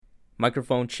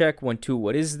Microphone check, 1, 2,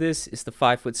 what is this? It's the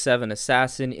 5'7"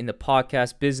 assassin in the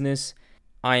podcast business.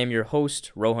 I am your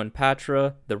host, Rohan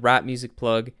Patra, the rap music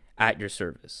plug at your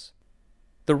service.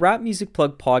 The Rap Music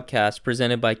Plug podcast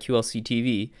presented by QLC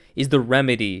TV is the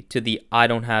remedy to the I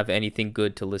don't have anything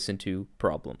good to listen to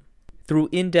problem. Through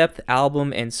in-depth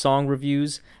album and song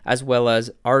reviews, as well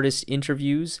as artist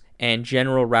interviews and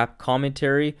general rap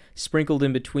commentary sprinkled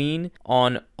in between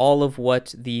on all of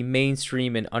what the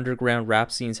mainstream and underground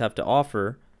rap scenes have to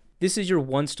offer, this is your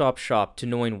one-stop shop to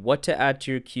knowing what to add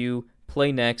to your queue,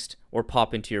 play next, or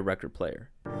pop into your record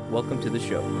player. Welcome to the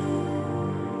show.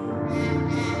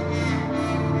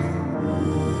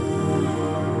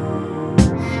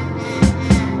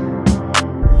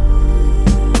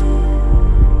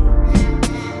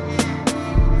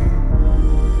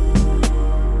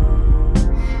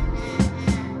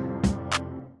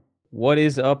 What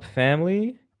is up,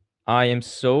 family? I am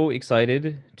so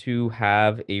excited to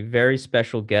have a very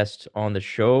special guest on the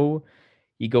show.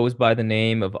 He goes by the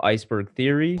name of Iceberg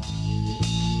Theory.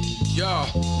 Yo,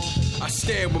 I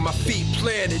stand with my feet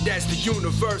planted as the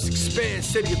universe expands.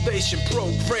 Simulation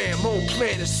program on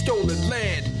planet stolen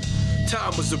land.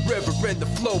 Time was a river and the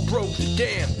flow broke the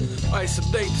dam.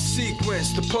 Isolate the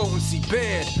sequence, the potency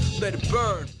band. Let it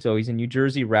burn. So he's a New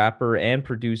Jersey rapper and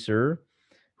producer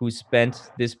who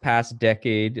spent this past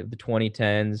decade of the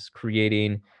 2010s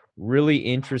creating really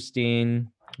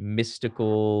interesting,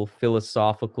 mystical,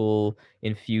 philosophical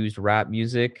infused rap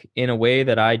music in a way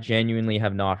that I genuinely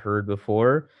have not heard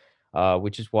before,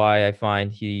 which is why I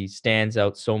find he stands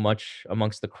out so much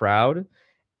amongst the crowd.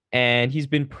 And he's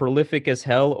been prolific as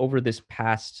hell over this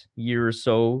past year or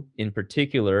so in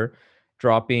particular,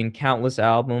 dropping countless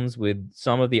albums with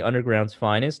some of the underground's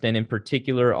finest, and in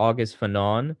particular August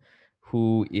Fanon,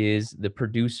 who is the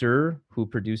producer who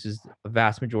produces a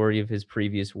vast majority of his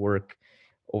previous work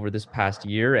over this past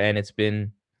year, and it's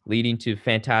been leading to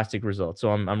fantastic results.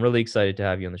 So I'm really excited to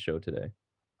have you on the show today.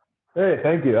 Hey,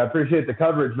 thank you. I appreciate the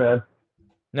coverage, man.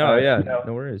 No,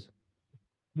 no worries.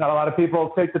 Not a lot of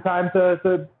people take the time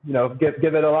to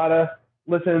give it a lot of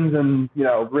listens and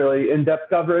really in-depth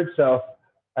coverage. So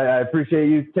I appreciate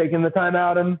you taking the time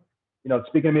out and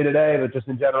speaking to me today, but just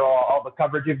in general, all the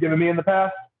coverage you've given me in the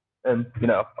past. And,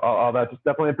 all that just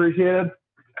definitely appreciated.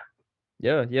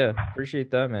 Yeah. Appreciate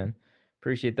that, man.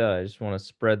 Appreciate that. I just want to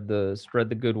spread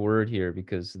the good word here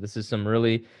because this is some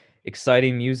really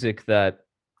exciting music that,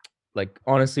 like,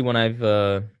 honestly, when I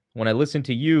listened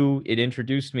to you, it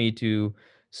introduced me to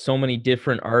so many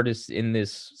different artists in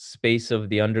this space of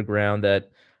the underground that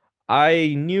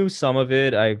I knew some of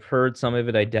it, I've heard some of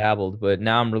it, I dabbled, but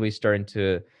now I'm really starting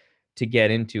to get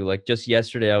into. Like, just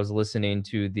yesterday I was listening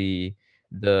to the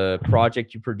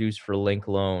project you produced for Link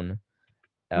Loan.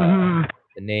 The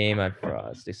name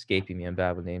it's escaping me. I'm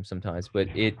bad with names sometimes, but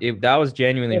it that was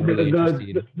genuinely really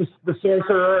interesting. The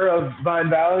Sorcerer of Vine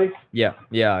Valley. Yeah,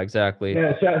 exactly.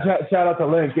 Yeah, shout out to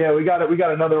Link. Yeah, we got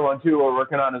another one too we're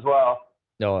working on as well.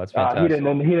 No, that's fantastic. He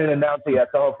didn't announce it yet,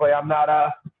 so hopefully I'm not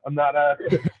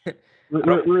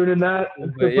ruining that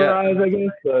surprise, I guess.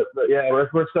 But yeah,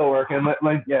 we're still working.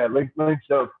 Link's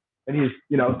dope. And he's,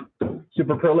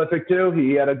 super prolific too.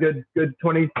 He had a good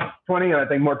 2020, and I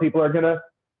think more people are gonna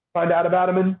find out about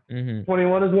him in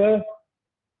 21 as well.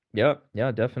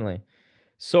 Yeah, definitely.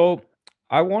 So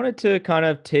I wanted to kind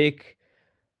of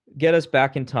get us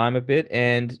back in time a bit,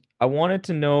 and I wanted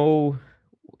to know,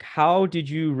 how did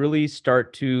you really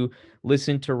start to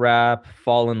listen to rap,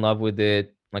 fall in love with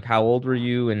it? Like, how old were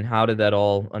you, and how did that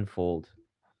all unfold?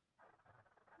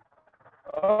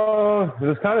 It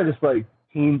was kind of just like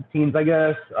teens, I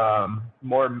guess.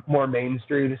 More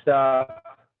mainstream stuff.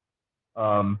 It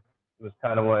was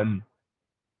kind of when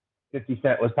 50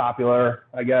 Cent was popular,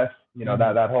 I guess.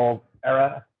 That whole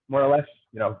era, more or less.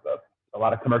 A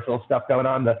lot of commercial stuff going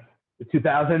on the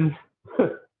 2000s.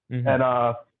 And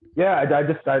I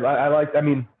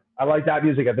liked that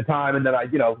music at the time, and then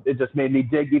it just made me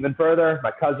dig even further.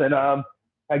 My cousin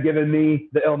had given me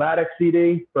the Illmatic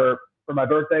CD for my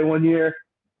birthday one year,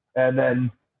 and then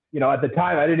at the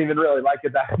time I didn't even really like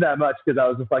it that much because I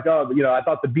was just like, I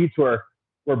thought the beats were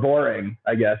boring,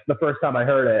 I guess, the first time I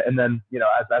heard it, and then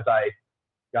as I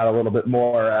got a little bit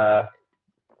more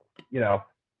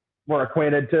more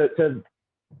acquainted to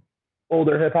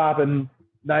older hip hop and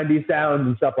 90s sounds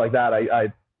and stuff like that,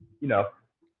 I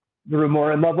grew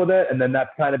more in love with it, and then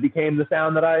that kind of became the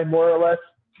sound that I more or less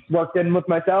worked in with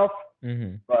myself.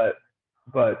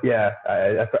 But yeah,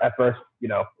 at first,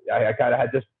 I kind of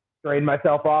had just strained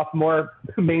myself off more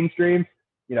mainstream,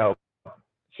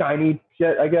 shiny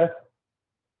shit, I guess.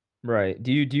 Right.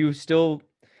 Do you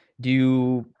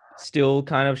still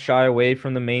kind of shy away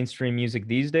from the mainstream music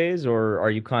these days, or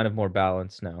are you kind of more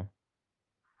balanced now?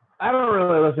 I don't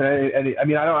really listen to any. I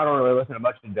mean, I don't really listen to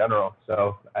much in general.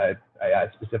 So I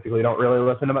specifically don't really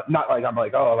listen to. Not like I'm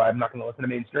like, oh, I'm not going to listen to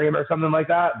mainstream or something like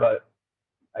that. But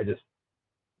I just,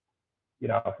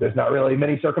 there's not really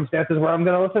many circumstances where I'm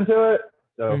going to listen to it.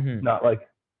 So Mhm. it's not like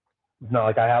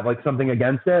I have like something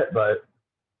against it, but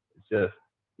it's just,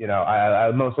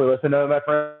 I mostly listen to my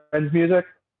friends' music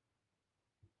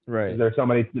because Right. there's so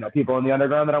many, people in the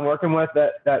underground that I'm working with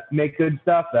that make good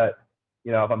stuff that,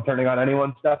 if I'm turning on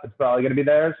anyone's stuff, it's probably going to be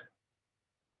theirs.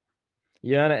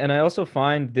 Yeah, and I also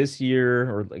find this year,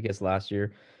 or I guess last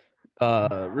year,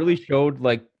 really showed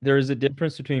like there's a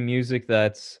difference between music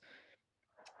that's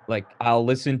like I'll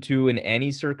listen to in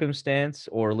any circumstance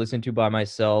or listen to by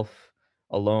myself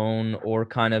alone or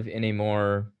kind of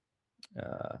uh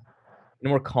in a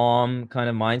more calm kind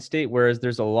of mind state, whereas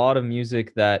there's a lot of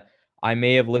music that I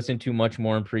may have listened to much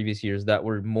more in previous years that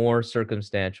were more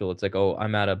circumstantial. It's like, "Oh,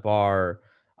 I'm at a bar,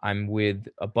 I'm with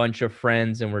a bunch of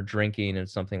friends and we're drinking," and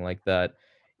something like that.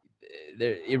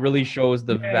 There it really shows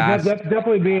the Yeah, vast.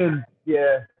 definitely being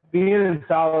in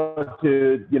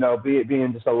solitude,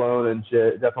 being just alone and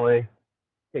shit definitely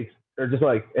takes, or just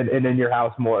like, and in your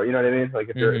house more, you know what I mean? Like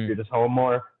if Mhm. you're just home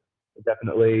more, it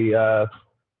definitely,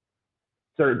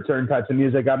 certain types of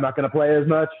music I'm not going to play as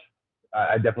much.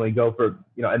 I definitely go for,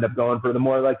 end up going for the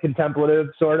more like contemplative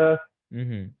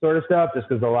Mhm. sort of stuff, just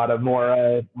because a lot of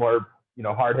more,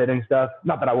 hard hitting stuff.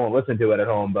 Not that I won't listen to it at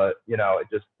home, but it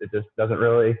just doesn't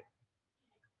really.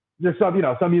 There's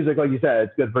some music, like you said,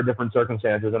 it's good for different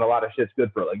circumstances, and a lot of shit's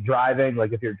good for like driving.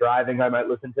 Like if you're driving, I might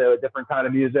listen to a different kind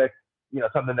of music,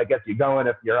 something that gets you going.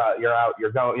 If you're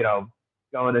going,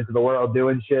 going into the world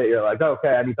doing shit, you're like,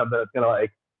 okay, I need something that's gonna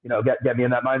like, get me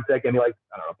in that mindset, get me like,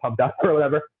 I don't know, pumped up or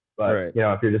whatever. But Right.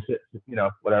 if you're just,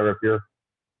 whatever, if you're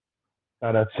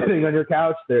kind of sitting on your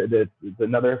couch, there's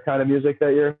another kind of music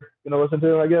that you're gonna listen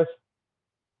to, I guess.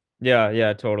 Yeah,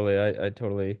 yeah, totally. I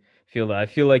totally feel that. I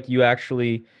feel like you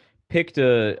actually picked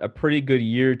a pretty good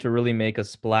year to really make a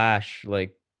splash.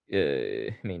 Like,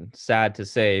 I mean, sad to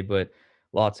say, but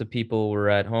lots of people were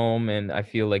at home, and I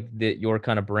feel like that your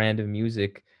kind of brand of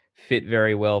music fit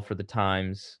very well for the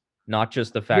times. Not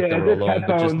just the fact that Yeah, we're just alone,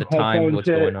 but just the time, headphone what's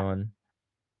shit. going on.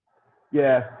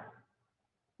 Yeah,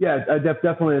 yeah,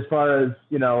 definitely as far as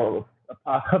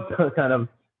kind of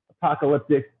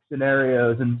apocalyptic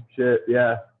scenarios and shit.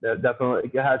 Yeah, that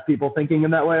definitely has people thinking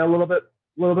in that way a little bit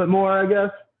more, I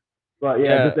guess. But yeah,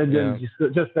 Yeah, just and then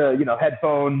yeah. just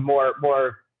headphone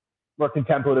more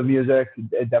contemplative music.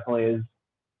 It definitely is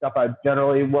stuff I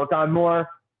generally work on more.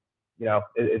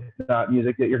 It's not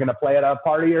music that you're gonna play at a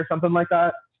party or something like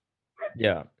that.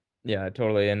 Yeah. Yeah,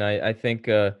 totally, and I think,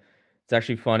 it's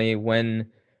actually funny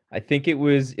when I think it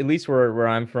was at least where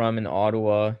I'm from in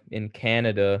Ottawa, in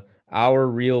Canada, our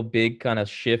real big kinda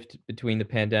shift between the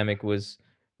pandemic was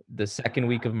the 2nd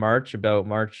week of March, about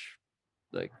March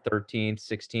like 13th,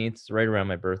 16th, it's right around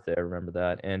my birthday, I remember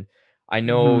that, and I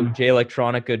know Mm-hmm. Jay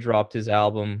Electronica dropped his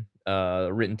album,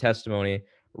 Written Testimony,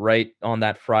 right on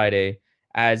that Friday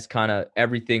as kinda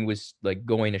everything was, like,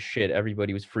 going to shit,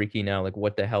 everybody was freaking out, like,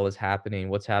 "What the hell is happening?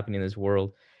 What's happening in this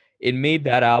world?" It made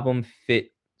that album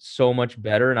fit so much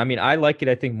better, and I mean, I like it,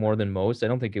 I think, more than most. I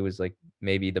don't think it was, like,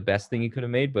 maybe the best thing he could have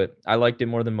made, but I liked it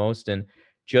more than most, and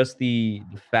just the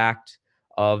fact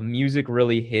of music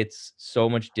really hits so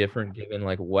much different given,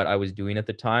 like, what I was doing at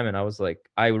the time, and I was like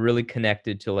I really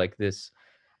connected to, like, this,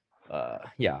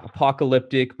 yeah,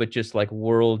 apocalyptic, but just, like,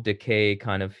 world decay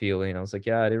kind of feeling. I was like,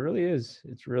 "Yeah, it really is.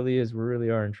 It really is. We really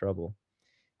are in trouble."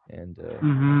 And,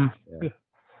 Mm-hmm. yeah.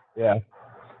 Yeah.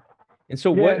 And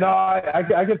so Yeah, what. no,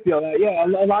 I could feel that. Yeah,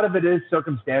 a lot of it is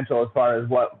circumstantial as far as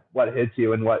what hits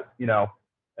you and what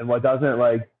and what doesn't.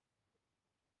 Like,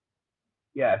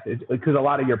 yeah, because a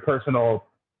lot of your personal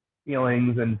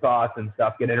feelings and thoughts and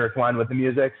stuff get intertwined with the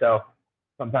music. So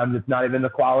sometimes it's not even the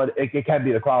quality. It can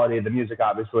be the quality of the music,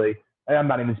 obviously. And I'm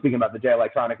not even speaking about the J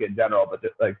electronica in general, but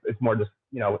just, like it's more just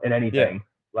in Yeah. anything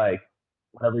like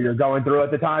whatever you're going through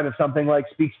at the time. If something like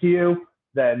speaks to you,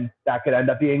 then that could end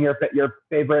up being your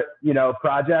favorite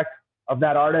project of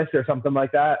that artist or something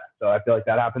like that. So I feel like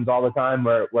that happens all the time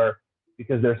where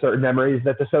because there's certain memories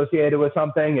that's associated with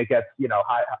something, it gets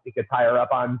it gets higher up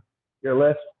on your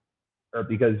list, or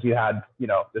because you had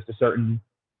just a certain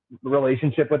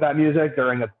relationship with that music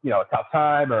during a tough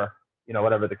time, or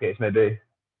whatever the case may be.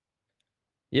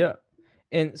 Yeah.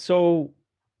 And so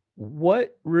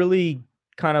what really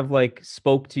kind of, like,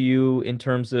 spoke to you in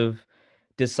terms of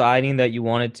deciding that you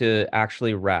wanted to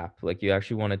actually rap? Like, you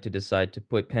actually wanted to decide to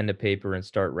put pen to paper and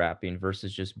start rapping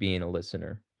versus just being a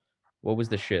listener? What was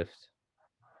the shift?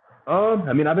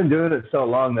 I mean, I've been doing it so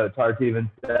long that it's hard to even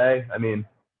say. I mean,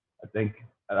 I think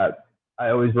I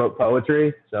always wrote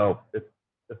poetry, so the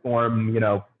form,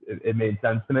 it made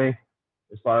sense to me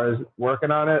as far as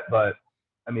working on it. But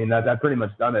I mean, I've pretty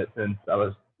much done it since I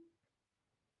was,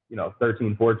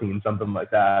 13, 14, something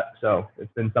like that. So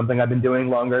it's been something I've been doing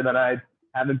longer than I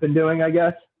haven't been doing, I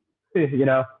guess. you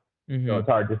know, so Mm-hmm. it's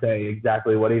hard to say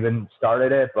exactly what even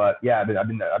started it. But yeah, I've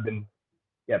been,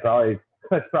 yeah, probably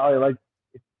it's probably like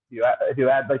if you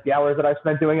add like the hours that I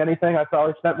spent doing anything, I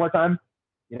probably spent more time,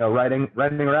 writing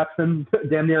reps than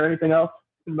damn near anything else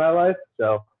in my life.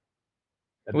 So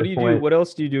at What this do you do? point, What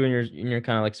else do you do in your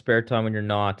kind of like spare time when you're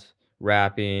not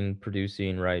rapping,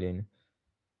 producing, writing?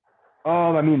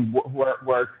 I mean,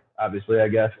 work obviously, I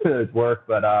guess it's work,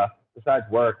 but besides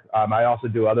work, I also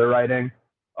do other writing.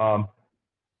 Um,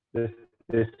 this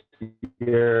this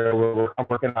year, I'm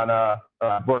working on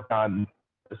worked on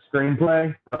a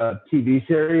screenplay, a TV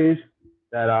series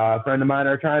that a friend of mine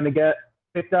are trying to get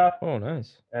picked up, Oh,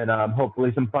 nice. and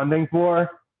hopefully some funding for.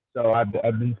 So I've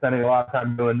been spending a lot of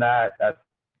time doing that.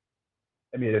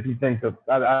 I mean, if you think of,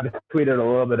 I've tweeted a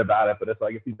little bit about it, but it's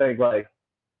like if you think like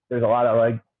there's a lot of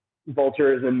like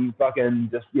vultures and fucking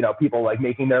just people like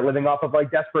making their living off of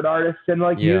like desperate artists and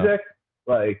like Yeah. music,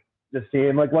 like just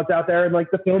seeing like what's out there in like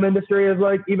the film industry is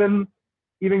like even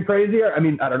crazier. I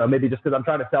mean, I don't know, maybe just because I'm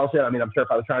trying to sell shit. I mean, I'm sure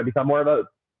if I was trying to become more of a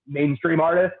mainstream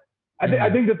artist, I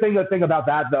Mhm. think the thing about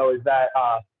that though is that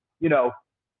you know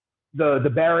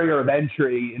the barrier of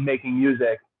entry in making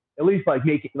music, at least like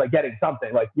making like getting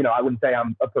something like I wouldn't say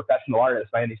I'm a professional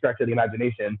artist by any stretch of the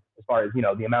imagination as far as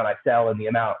the amount I sell and the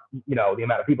amount the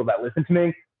amount of people that listen to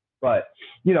me, but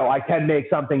I can make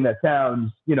something that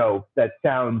sounds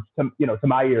to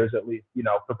my ears at least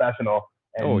professional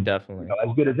Oh, and definitely.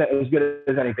 as good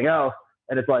as anything else.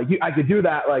 And it's like I could do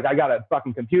that. Like I got a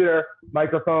fucking computer,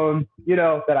 microphone,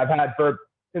 that I've had for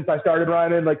since I started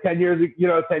rhyming like 10 years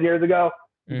ago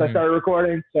since I Mhm. started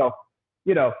recording. So,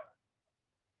 you know,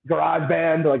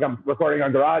 GarageBand, like I'm recording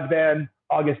on GarageBand.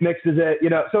 August mixes it,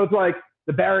 So it's like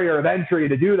the barrier of entry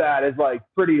to do that is like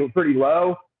pretty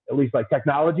low, at least like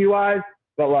technology wise.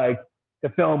 But like to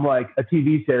film like a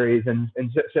TV series and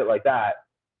shit like that,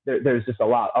 there's just a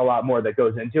lot more that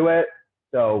goes into it.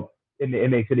 So it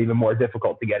makes it even more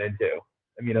difficult to get into.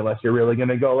 I mean, unless you're really going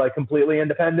to go like completely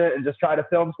independent and just try to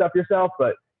film stuff yourself.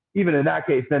 But even in that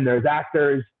case, then there's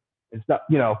actors and stuff,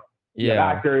 you have Yeah.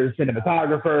 actors,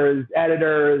 cinematographers,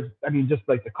 editors. I mean, just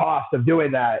like the cost of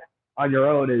doing that on your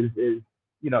own is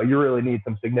you really need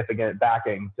some significant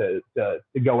backing to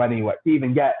go anywhere to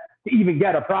even get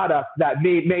a product that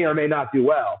may or may not do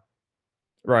well.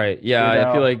 Right. Yeah,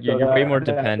 I feel like you're So you're way more that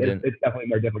dependent. it's definitely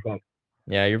more difficult.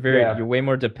 Yeah, Yeah, you're way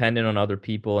more dependent on other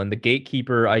people, and the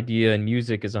gatekeeper idea in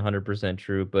music is 100%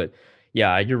 true, but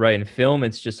yeah, you're right. In film,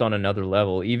 it's just on another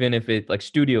level. Even if it like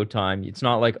studio time, it's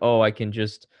not like, "Oh, I can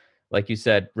just," like you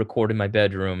said, "record in my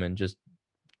bedroom and just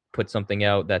put something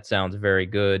out that sounds very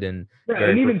good and yeah,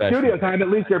 very and even studio professional." time, at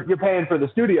least you're paying for the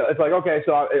studio. It's like okay,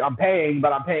 so I'm paying,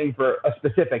 but I'm paying for a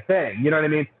specific thing. You know what I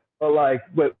mean? But like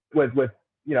with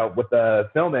the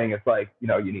filming, it's like you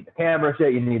need the camera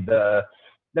shit, you need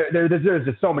there's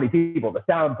just so many people, the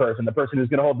sound person, the person who's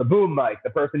going to hold the boom mic, the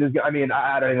person who's I mean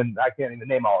I can't even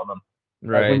name all of them.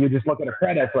 Like when Right. you just look at the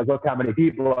credits, like look how many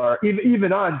people are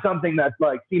even on something that's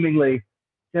like seemingly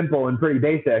simple and pretty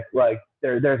basic. Like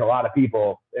there's a lot of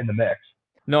people in the mix.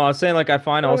 No, I was saying, like, I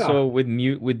find Oh yeah. also with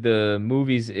with the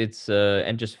movies, it's,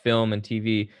 and just film and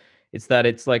TV, it's that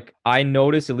it's like I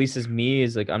notice, at least as me,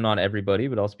 is like I'm not everybody,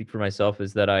 but I'll speak for myself,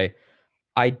 is that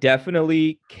I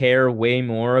definitely care way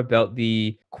more about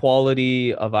the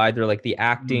quality of either, like, the Mm,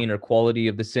 acting or quality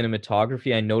of the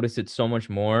cinematography. I notice it so much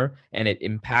more, and it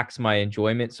impacts my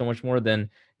enjoyment so much more than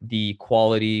the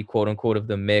quality, quote, unquote, of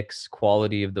the mix,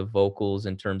 quality of the vocals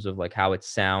in terms of, like, how it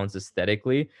sounds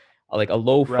aesthetically. Like, a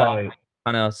lo-fi right.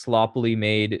 kinda sloppily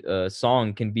made,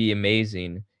 song can be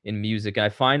amazing in music. I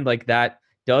find, like, that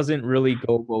doesn't really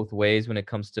go both ways when it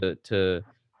comes to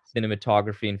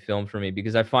cinematography and film for me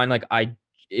because I find, like, I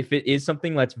if it is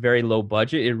something that's very low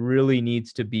budget, it really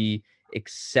needs to be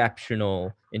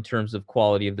exceptional in terms of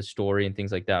quality of the story and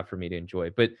things like that for me to enjoy.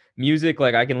 But music,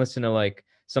 like, I can listen to, like,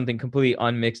 something completely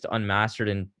unmixed, unmastered,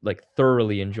 and, like,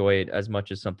 thoroughly enjoy it as much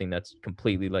as something that's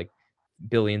completely, like,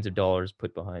 billions of dollars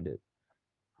put behind it.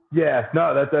 Yeah,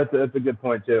 no, that's a good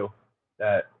point too.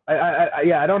 That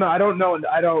yeah, I don't know.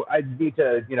 I need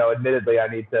to, admittedly, I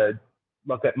need to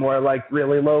look at more like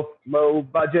really low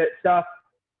budget stuff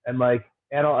and like,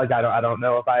 I don't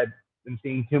know if I've been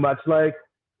seeing too much like,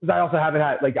 because I also haven't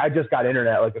had like, I just got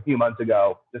internet like a few months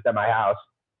ago just at my house,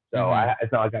 so Mhm.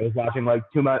 it's not like I was watching like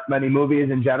too much many movies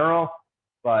in general.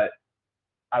 but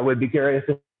I would be curious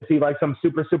to see like some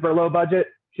super, super low budget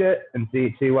shit and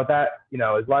see what that,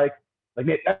 is like. Like,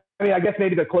 I mean, I guess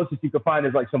maybe the closest you could find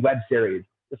is like some web series.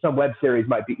 Some web series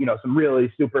might be, some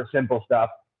really super simple stuff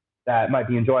that might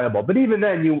be enjoyable. But even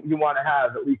then, you want to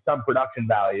have at least some production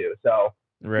value. So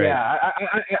Right. yeah,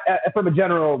 from a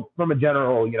general point of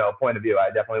view, I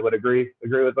definitely would agree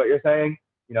with what you're saying.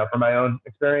 From my own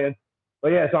experience.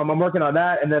 But yeah, so I'm working on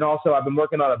that, and then also I've been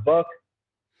working on a book,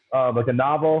 like a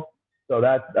novel. So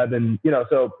that's I've been,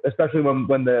 so especially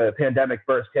when the pandemic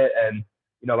first hit and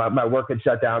my work had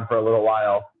shut down for a little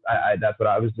while. That's what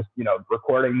I was just,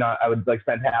 recording. I would like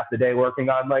spend half the day working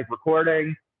on like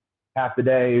recording, half the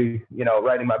day,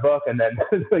 writing my book, and then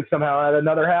like somehow I had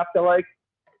another half to like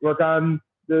work on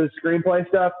the screenplay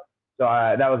stuff. So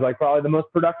that was like probably the most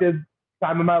productive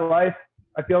time of my life.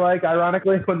 I feel like,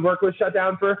 ironically, when work was shut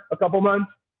down for a couple months,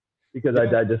 because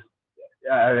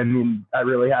I mean, I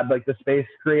really had like the space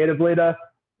creatively to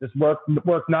just work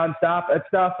nonstop at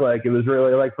stuff. Like it was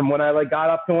really like from when I like got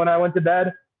up to when I went to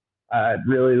bed, it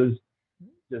really was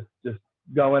just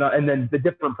going on. And then the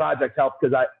different projects helped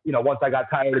because once I got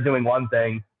tired of doing one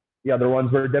thing, the other ones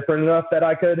were different enough that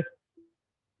I could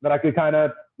kind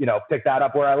of, pick that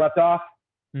up where I left off.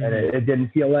 Mm-hmm. And it didn't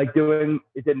feel like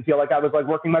I was like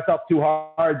working myself too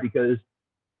hard because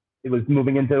it was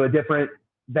moving into a different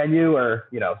venue or,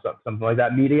 something like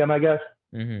that, medium, I guess.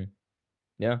 Mm-hmm.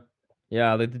 Yeah.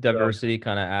 Yeah. Like the diversity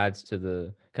kind of adds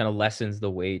to kind of lessens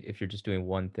the weight if you're just doing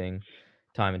one thing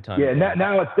time and time. Yeah.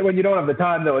 Now it's when you don't have the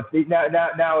time though. It's now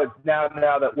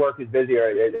that work is busier.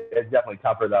 It's definitely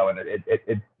tougher though. And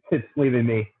it's leaving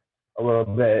me a little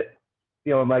bit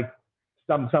feeling like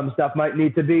some stuff might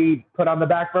need to be put on the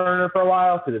back burner for a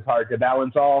while because it's hard to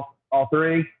balance all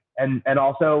three and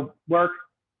also work.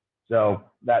 So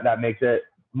that makes it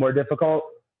more difficult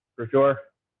for sure.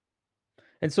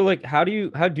 And so like how do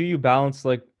you balance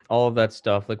like all of that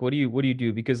stuff? Like what do you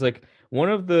do? Because like one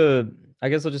of the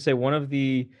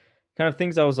kind of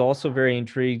things I was also very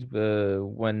intrigued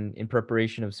when in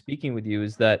preparation of speaking with you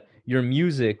is that your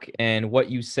music and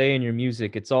what you say in your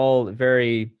music, it's all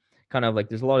very kind of like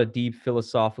there's a lot of deep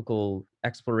philosophical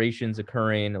explorations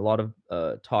occurring, a lot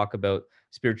of talk about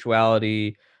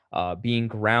spirituality, being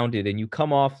grounded, and you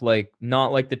come off like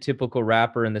not like the typical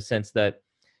rapper in the sense that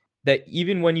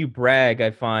even when you brag,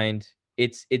 I find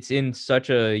it's in such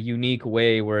a unique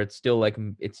way where it's still like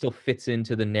it still fits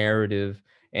into the narrative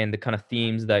and the kind of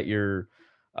themes that you're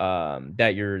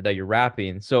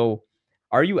rapping. So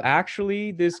are you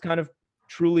actually this kind of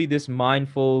truly this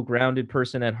mindful, grounded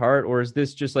person at heart, or is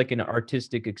this just like an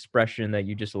artistic expression that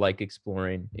you just like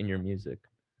exploring in your music?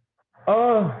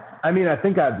 Oh, I mean, I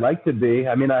think I'd like to be.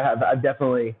 I mean, I've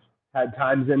definitely had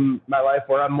times in my life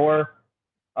where I'm more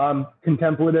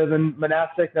contemplative and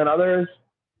monastic than others.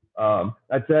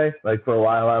 I'd say like for a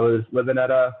while I was living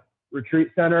at a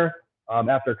retreat center.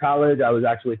 After college, I was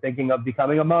actually thinking of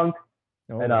becoming a monk.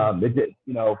 Oh. And it did,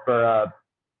 for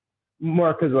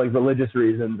more because of like religious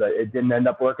reasons, it didn't end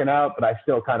up working out. But I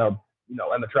still kind of,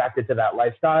 am attracted to that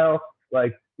lifestyle.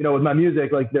 Like, with my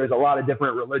music, like there's a lot of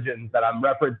different religions that I'm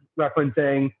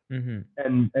referencing, mm-hmm.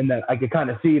 and that I could kind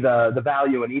of see the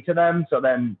value in each of them. So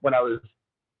then when I was,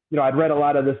 I'd read a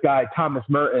lot of this guy Thomas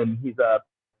Merton. He's a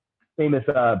famous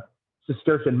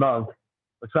Cistercian monk,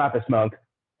 or Trappist monk,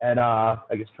 and I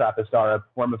guess Trappists are a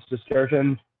form of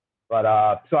Cistercians. But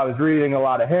so I was reading a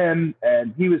lot of him,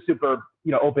 and he was super,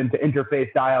 open to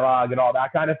interfaith dialogue and all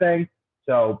that kind of thing.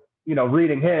 So,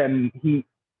 reading him, he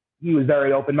was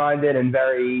very open-minded and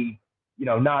very,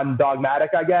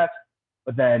 non-dogmatic, I guess.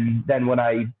 But then when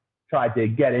I tried to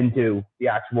get into the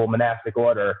actual monastic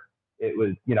order, it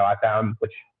was, I found,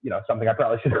 which, something I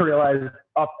probably should have realized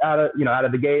out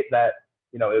of the gate that,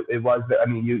 it was, I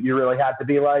mean, you really had to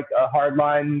be like a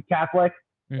hardline Catholic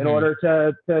mm-hmm. in order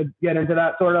to get into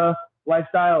that sort of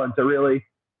lifestyle and to really,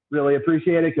 really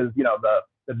appreciate it. Cause,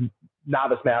 the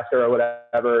novice master or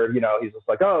whatever, he's just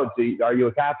like, oh, are you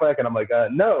a Catholic? And I'm like,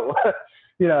 no,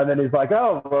 and then he's like,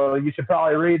 oh, well, you should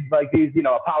probably read like these,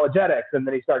 apologetics. And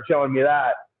then he starts showing me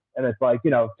that. And it's like,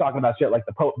 talking about shit like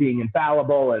the Pope being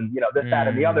infallible and, this, that,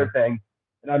 and the other thing.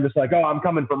 And I'm just like, oh, I'm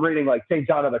coming from reading like St.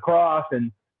 John of the Cross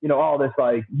and, all this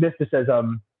like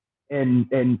mysticism in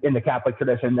the Catholic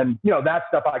tradition. And, that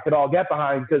stuff I could all get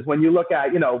behind because when you look at,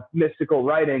 mystical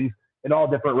writings in all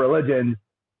different religions,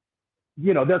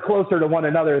 they're closer to one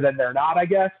another than they're not, I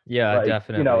guess. Yeah, like,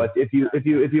 definitely.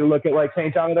 If you look at like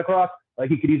St. John of the Cross, like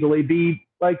he could easily be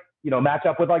like, match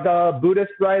up with like a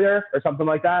Buddhist writer or something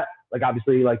like that. Like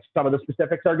obviously like some of the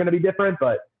specifics are going to be different,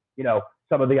 but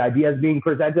some of the ideas being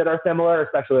presented are similar,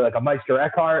 especially like a Meister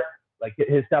Eckhart. Like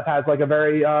his stuff has like a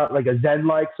very like a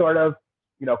Zen-like sort of,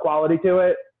 quality to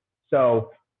it.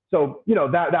 So,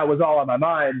 that was all on my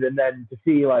mind. And then to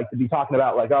see, like, to be talking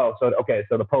about, like, oh, so, okay,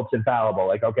 so the Pope's infallible.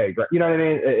 Like, okay, great. You know what I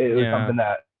mean? It was something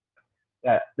that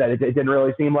it didn't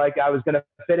really seem like I was going to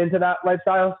fit into that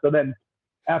lifestyle. So then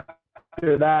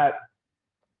after that,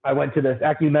 I went to this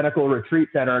ecumenical retreat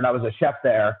center, and I was a chef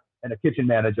there and a kitchen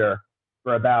manager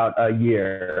for about a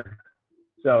year.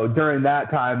 So during that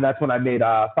time, that's when I made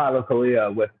Philo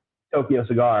Kalia with Tokyo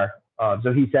Cigar.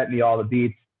 So he sent me all the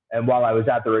beats. And while I was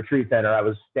at the retreat center, I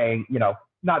was staying,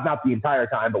 not the entire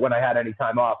time, but when I had any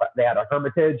time off, they had a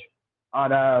hermitage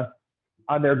on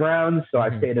their grounds. So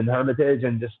I stayed in the hermitage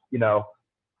and just,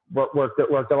 worked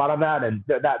a lot on that. And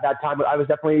that time I was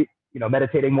definitely,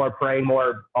 meditating more, praying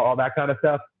more, all that kind of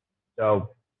stuff. So,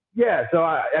 yeah. So,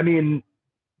 I mean,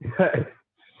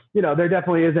 there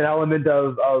definitely is an element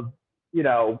of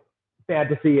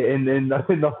fantasy in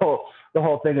the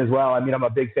whole thing as well. I mean, I'm a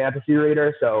big fantasy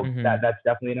reader, so that's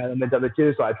definitely an element of it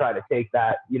too. So I try to take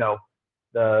that,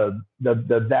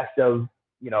 the best of,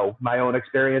 my own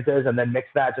experiences and then mix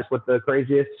that just with the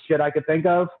craziest shit I could think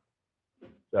of.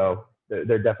 So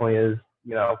there definitely is,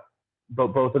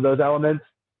 both of those elements.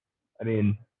 I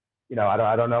mean,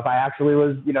 I don't know if I actually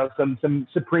was, some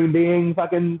supreme being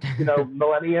fucking,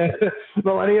 millennia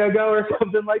ago or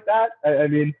something like that. I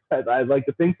mean, I'd like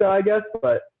to think so, I guess,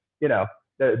 but there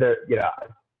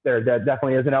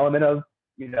definitely is an element of,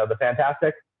 the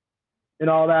fantastic and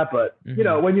all that. But,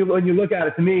 when you look at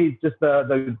it, to me, just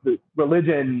the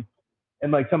religion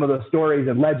and like some of the stories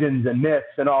and legends and myths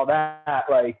and all that,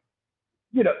 like,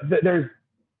 there's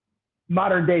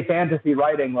modern day fantasy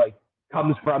writing, like,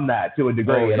 comes from that to a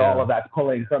degree, and all of that's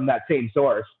pulling from that same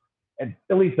source, and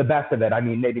at least the best of it. I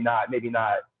mean, maybe not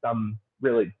some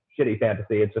really shitty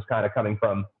fantasy. It's just kind of coming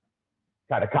from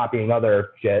kind of copying other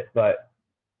shit, but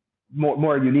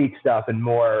more unique stuff and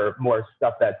more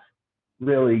stuff that's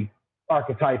really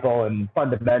archetypal and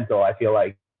fundamental. I feel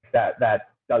like that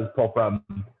does pull from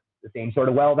the same sort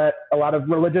of well that a lot of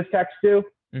religious texts do.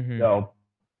 So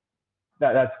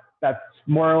that's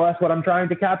more or less what I'm trying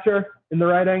to capture in the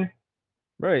writing.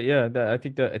 Right. Yeah. I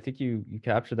think you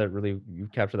captured that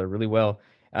really well.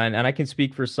 And I can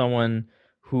speak for someone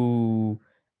who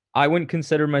I wouldn't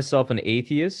consider myself an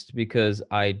atheist because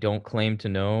I don't claim to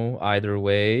know either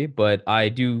way, but I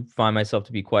do find myself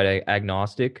to be quite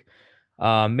agnostic.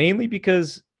 Mainly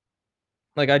because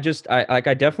like I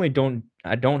definitely don't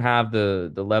have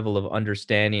the level of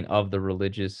understanding of the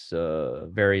religious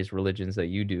various religions that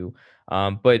you do.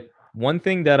 But one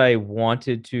thing that I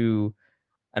wanted to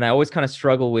and I always kind of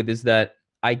struggle with is that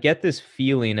I get this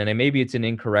feeling, and maybe it's an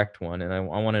incorrect one, and I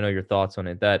want to know your thoughts on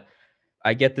it. That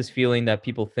I get this feeling that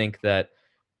people think that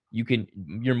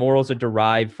your morals are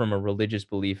derived from a religious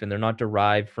belief, and they're not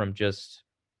derived from just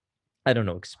I don't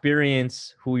know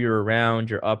experience, who you're around,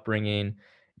 your upbringing,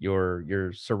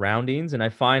 your surroundings. And I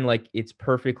find like it's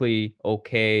perfectly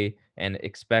okay and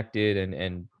expected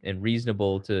and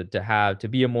reasonable to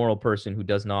be a moral person who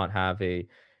does not have a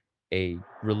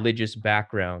religious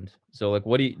background. So like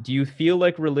what do you feel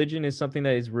like religion is something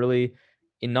that is really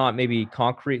not maybe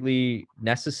concretely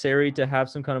necessary to have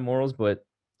some kind of morals, but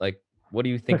like what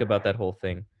do you think about that whole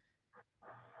thing?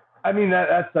 I mean,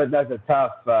 that's a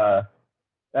tough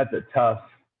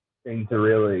thing to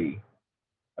really.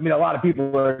 I mean, a lot of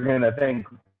people are going to think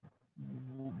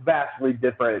vastly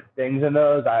different things in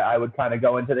those. I would kind of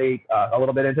go into a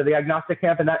little bit into the agnostic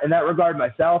camp in that regard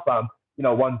myself.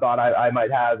 One thought I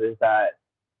might have is that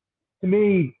to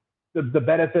me, the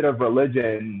benefit of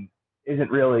religion isn't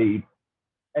really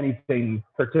anything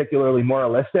particularly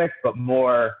moralistic, but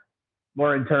more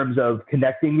in terms of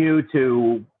connecting you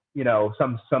to,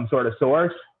 some sort of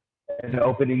source and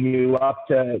opening you up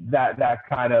to that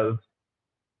kind of,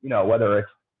 whether it's,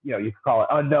 you could call it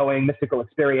unknowing, mystical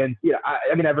experience.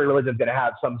 I mean, every religion is going to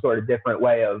have some sort of different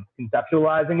way of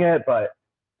conceptualizing it, but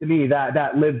to me,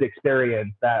 that lived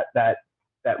experience, that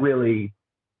really,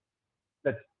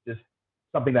 that's just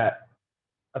something that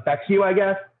affects you, I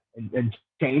guess, and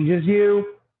changes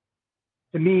you.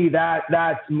 To me,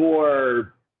 that's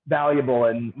more valuable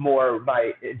and more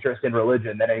my interest in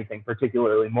religion than anything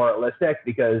particularly moralistic,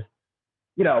 because,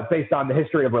 based on the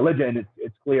history of religion,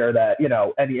 it's clear that,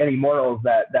 any morals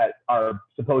that are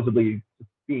supposedly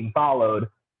being followed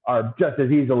are just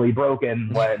as easily broken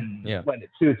when when it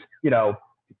suits, a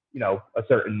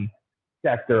certain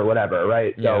sect or whatever,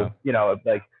 right? Yeah. So,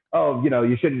 like, oh,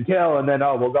 you shouldn't kill, and then,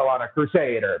 we'll go on a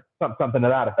crusade or something to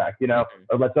that effect,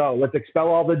 or let's expel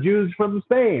all the Jews from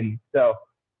Spain. So,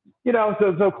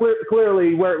 so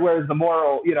clearly, where's the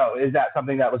moral? Is that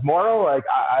something that was moral? Like,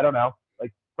 I don't know.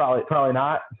 Like, probably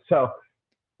not. So,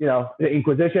 the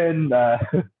Inquisition,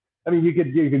 I mean, you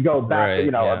could go back, Right.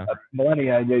 Yeah. a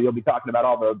millennia, and you'll be talking about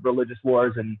all the religious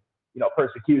wars and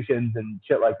persecutions and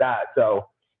shit like that. So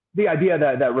the idea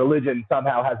that religion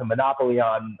somehow has a monopoly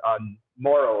on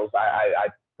morals, I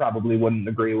probably wouldn't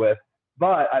agree with.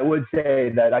 But I would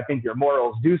say that I think your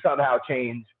morals do somehow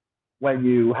change when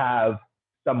you have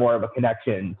some more of a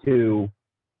connection to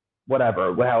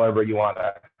whatever, however you want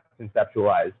to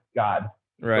conceptualize God,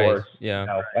 Right. source,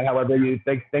 Yeah. and however you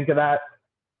think of that.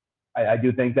 I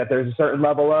do think that there's a certain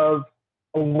level of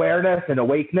awareness and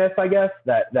awakeness, I guess,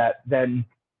 that then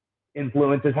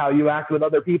influences how you act with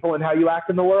other people and how you act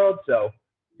in the world. So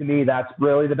to me, that's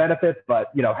really the benefit.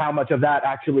 But how much of that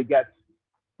actually gets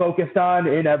focused on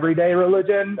in everyday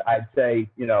religion, I'd say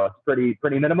it's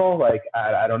pretty minimal. Like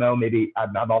I don't know, maybe I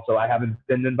haven't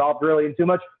been involved really in too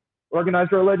much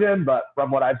organized religion, but from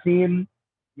what I've seen,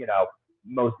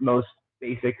 most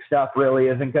basic stuff really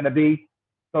isn't going to be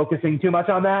focusing too much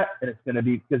on that, and it's going to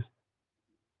be because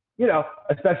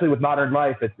especially with modern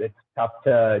life, it's tough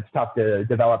to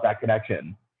develop that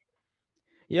connection.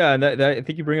 Yeah, and that I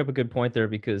think you bring up a good point there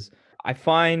because I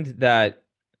find that,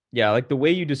 yeah, like the way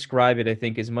you describe it, I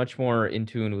think is much more in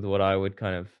tune with what I would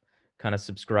kind of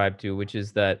subscribe to, which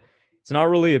is that it's not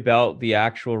really about the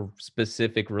actual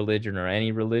specific religion or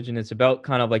any religion. It's about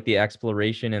kind of like the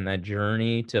exploration and that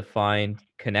journey to find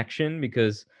connection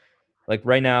because like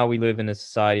right now we live in a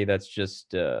society that's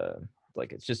just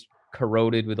like it's just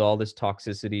corroded with all this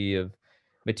toxicity of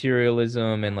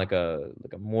materialism and like a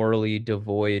morally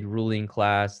devoid ruling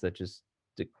class that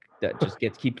that just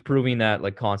keeps proving that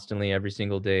like constantly every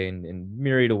single day in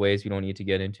myriad of ways we don't need to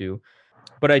get into.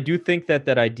 But I do think that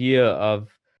that idea of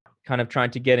kind of trying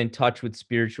to get in touch with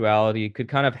spirituality could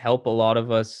kind of help a lot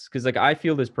of us because like I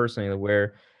feel this personally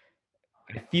where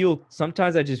I feel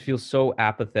sometimes I just feel so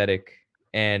apathetic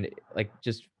and like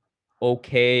just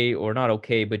okay or not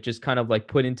okay, but just kind of like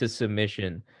put into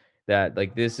submission that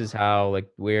like this is how like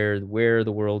where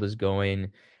the world is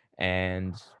going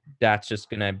and that's just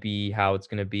gonna be how it's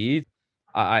gonna be.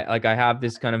 I have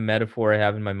this kind of metaphor I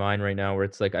have in my mind right now where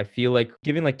it's like I feel like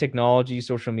given like technology,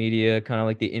 social media, kind of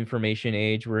like the information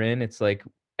age we're in, it's like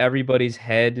everybody's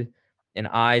head and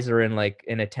eyes are in like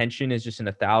and attention is just in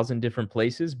 1,000 different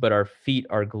places, but our feet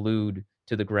are glued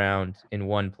to the ground in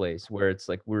one place where it's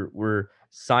like we're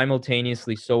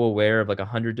simultaneously so aware of like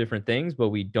 100 different things, but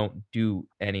we don't do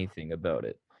anything about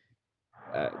it.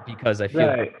 Because I feel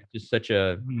like Right. it's just such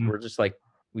a Mhm. we're just like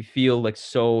we feel like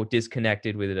so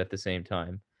disconnected with it at the same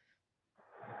time.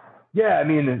 Yeah, I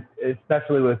mean,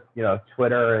 especially with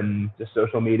Twitter and just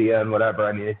social media and whatever.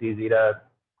 I mean, it's easy to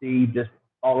see just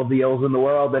all of the ills in the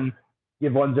world and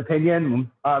give one's opinion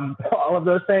on all of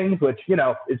those things, which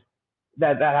is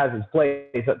that has its place,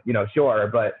 sure,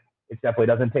 but it definitely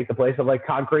doesn't take the place of like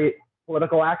concrete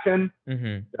political action.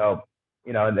 Mhm. So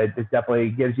it definitely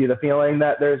gives you the feeling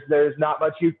that there's not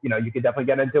much you could definitely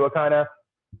get into a kind of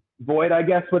void, I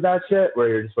guess, with that shit where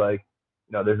you're just like,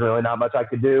 there's really not much I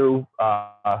could do.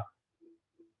 I'm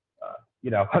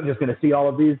just going to see all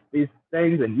of these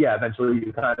things, and yeah, eventually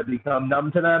you kind of become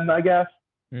numb to them, I guess.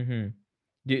 Mhm.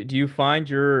 Do you find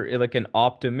you're like an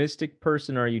optimistic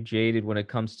person or are you jaded when it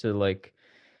comes to like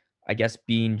I guess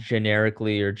being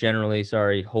generically or generally,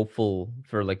 sorry, hopeful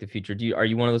for like the future. Are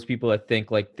you one of those people that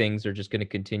think like things are just going to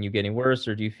continue getting worse,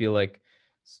 or do you feel like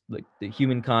like the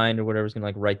humankind or whatever is going to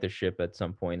like right the ship at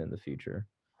some point in the future?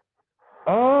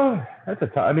 Oh, that's a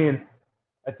tough. I mean,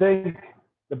 I think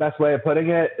the best way of putting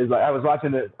it is like I was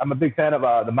watching it. I'm a big fan of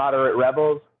the Moderate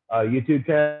Rebels YouTube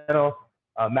channel.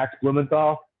 Max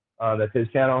Blumenthal, that's his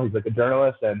channel. He's like a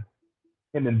journalist, and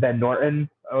him and Ben Norton.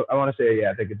 I want to say,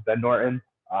 yeah, I think it's Ben Norton.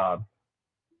 Um,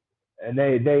 and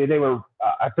they were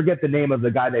I forget the name of the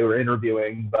guy they were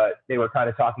interviewing, but they were kind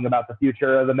of talking about the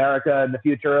future of America and the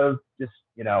future of just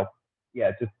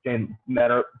yeah, just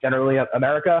generally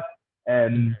America,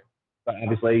 and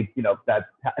obviously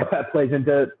that plays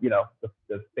into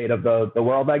the fate of the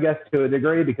world, I guess, to a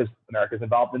degree because America's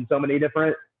involved in so many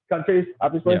different countries,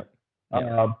 obviously. Yeah.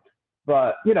 Yeah.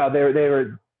 But they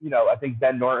were I think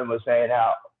Ben Norton was saying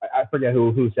how I forget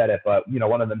who said it, but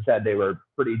one of them said they were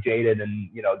pretty jaded and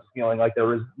just feeling like there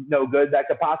was no good that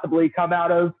could possibly come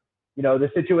out of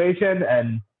the situation.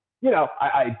 And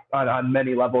I on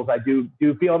many levels I do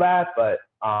feel that, but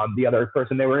the other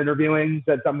person they were interviewing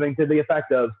said something to the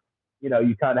effect of you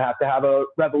kind of have to have a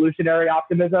revolutionary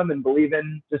optimism and believe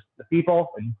in just the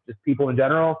people and just people in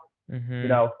general.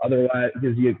 Mm-hmm. Otherwise,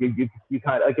 because you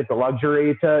kind of like it's a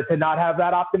luxury to not have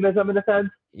that optimism in a sense.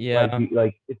 Yeah.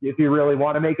 Like if you really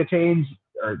want to make a change,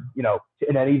 or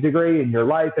in any degree in your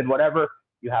life and whatever,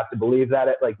 you have to believe that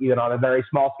it, like even on a very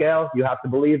small scale, you have to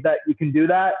believe that you can do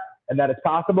that and that it's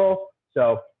possible.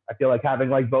 So I feel like having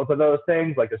like both of those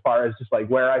things, like as far as just like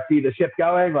where I see the ship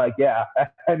going, like, yeah,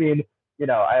 I mean,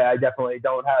 I definitely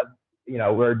don't have,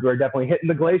 we're definitely hitting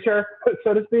the glacier,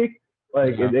 so to speak.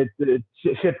 Like it's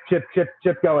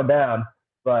ship going down.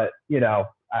 But,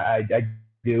 I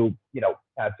do,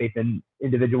 have faith in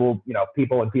individual,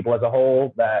 people and people as a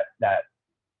whole that,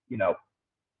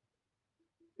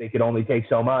 they could only take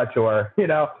so much, or,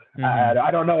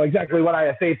 I don't know exactly what I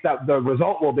have faith that the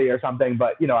result will be or something,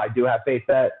 but, I do have faith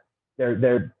that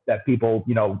that people,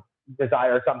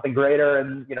 desire something greater,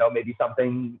 and, maybe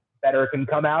something better can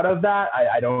come out of that.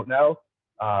 I don't know.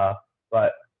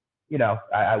 But,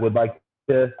 I would like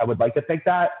to think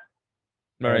that.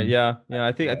 All right. Yeah.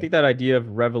 I think that idea of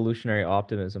revolutionary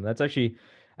optimism, that's actually,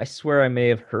 I swear I may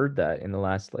have heard that in the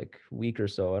last like week or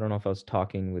so. I don't know if I was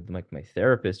talking with like my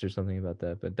therapist or something about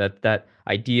that, but that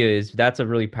idea that's a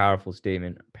really powerful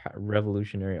statement.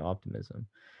 Revolutionary optimism.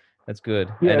 That's good.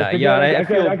 Yeah, And it's a yeah, good, and I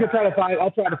feel I could try to find.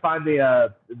 I'll try to find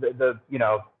the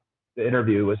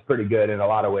interview was pretty good in a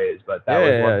lot of ways, but that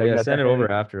was one thing. Yeah. That Send it over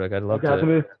after. Like, I'd love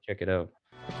to check it out.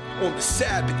 On the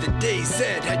Sabbath, the day's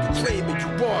end, how you claiming you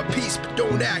want peace, but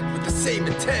don't act with the same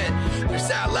intent.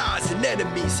 There's allies and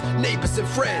enemies, neighbors and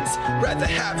friends. Rather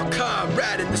have a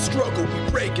comrade in the struggle, we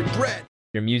breaking bread.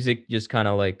 Your music just kind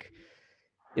of like,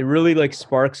 it really like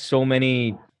sparks so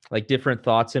many like different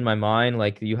thoughts in my mind.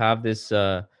 Like you have this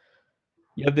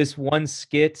one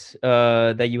skit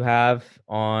that you have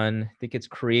on, I think it's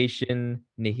Creation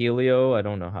Nihilio. I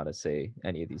don't know how to say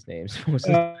any of these names.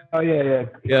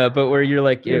 Yeah, but where you're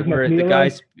like, where the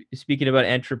guy's speaking about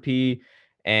entropy,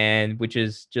 and which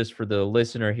is, just for the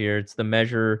listener here, it's the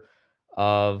measure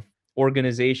of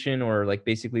organization, or like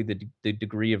basically the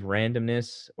degree of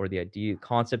randomness, or the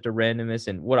concept of randomness.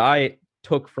 And what I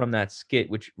took from that skit,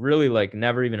 which really like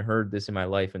never even heard this in my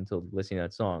life until listening to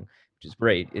that song, which is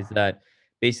great, is that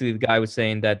basically the guy was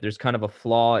saying that there's kind of a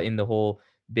flaw in the whole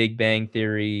Big Bang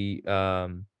Theory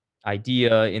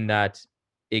idea, in that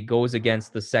it goes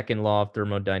against the second law of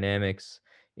thermodynamics,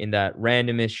 in that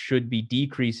randomness should be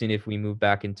decreasing if we move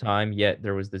back in time. Yet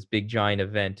there was this big giant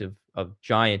event of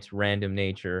giant random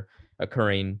nature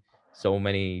occurring so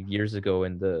many years ago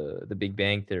in the Big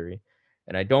Bang Theory.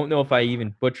 And I don't know if I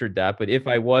even butchered that, but if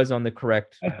I was on the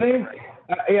correct, I think,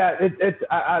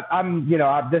 I'm,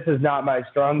 this is not my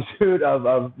strong suit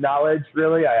of knowledge,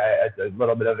 really. It's a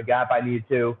little bit of a gap I need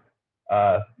to,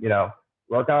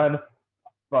 work on.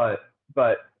 But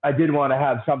I did want to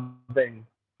have something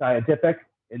scientific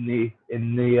in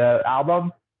the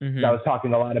album. Mm-hmm. I was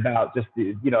talking a lot about just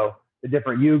the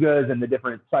different yugas and the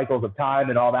different cycles of time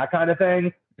and all that kind of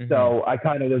thing. Mm-hmm. So I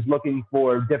kind of was looking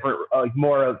for different, like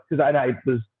more of,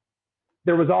 because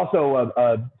there was also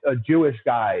a Jewish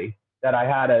guy that I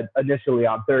had initially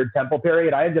on Third Temple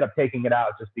Period. I ended up taking it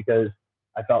out just because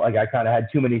I felt like I kind of had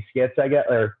too many skits,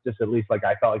 or just at least like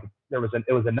I felt like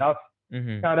it was enough,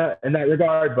 mm-hmm. kind of in that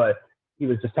regard. But he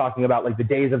was just talking about like the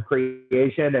days of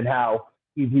creation, and how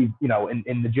he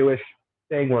in the Jewish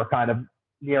thing, we're kind of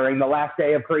nearing the last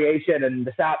day of creation, and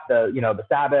the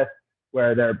Sabbath,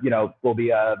 where there will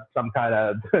be some kind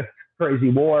of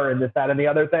crazy war and this, that, and the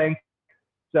other thing.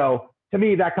 So to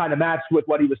me, that kind of matched with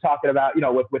what he was talking about,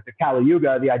 with the Kali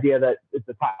Yuga, the idea that it's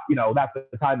that's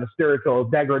the time of spiritual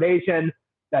degradation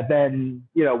that then,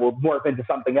 will morph into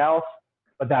something else.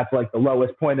 But that's like the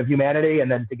lowest point of humanity. And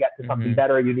then to get to something mm-hmm.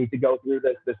 better, you need to go through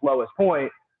this lowest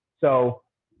point. So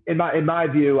in my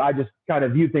view, I just kind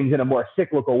of view things in a more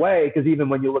cyclical way, because even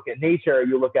when you look at nature,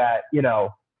 you look at, the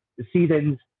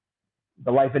seasons,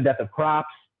 the life and death of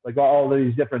crops, like all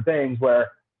these different things,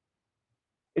 where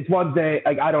it's one thing,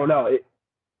 like, I don't know.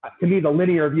 To me, the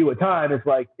linear view of time is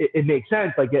like, it makes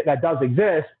sense. Like that does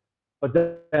exist, but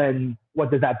then what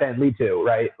does that then lead to?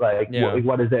 Right. Like, yeah.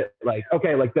 What is it like?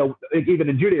 Okay. Like even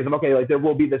in Judaism, okay, like there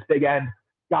will be this big end.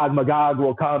 Gog Magog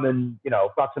will come and,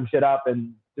 fuck some shit up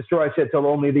and destroy shit till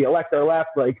only the elect are left,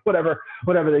 like whatever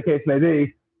the case may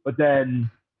be. But then,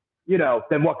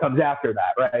 then what comes after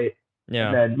that? Right. Yeah.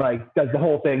 And then like, does the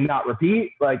whole thing not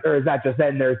repeat? Like, or is that just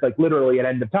then there's like literally an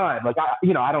end of time? Like,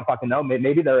 I don't fucking know.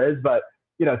 Maybe there is, but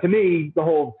to me, the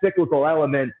whole cyclical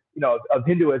element, of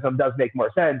Hinduism does make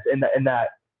more sense in that,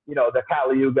 the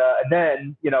Kali Yuga, and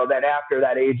then, then after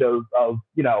that age of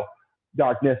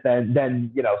darkness, then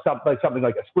something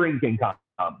like a spring can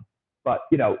come. But,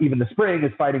 even the spring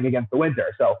is fighting against the winter.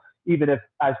 So even if,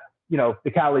 as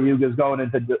the Kali Yuga is going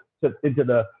into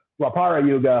the Dwapara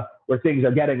Yuga, where things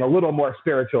are getting a little more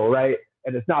spiritual, right?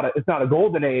 And it's not a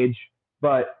golden age,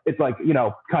 but it's like,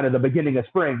 kind of the beginning of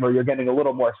spring, where you're getting a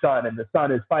little more sun, and the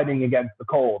sun is fighting against the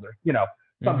cold, or,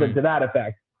 something mm-hmm. to that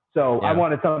effect. So yeah. I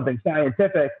wanted something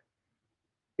scientific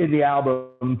in the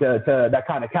album to that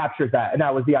kind of captures that. And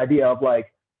that was the idea of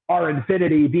like our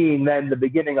infinity being then the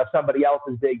beginning of somebody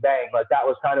else's big bang. Like that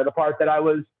was kind of the part that I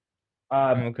was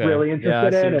Okay. really Yeah, I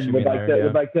interested see in what you and would mean like there. to Yeah.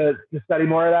 would like to study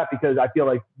more of that, because I feel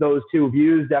like those two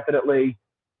views definitely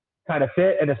kind of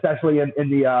fit, and especially in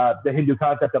the Hindu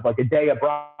concept of like a day of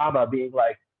Brahma being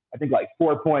like, I think like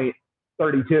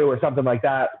 4.32 or something like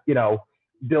that,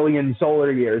 billion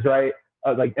solar years, right?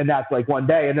 Like, and that's like one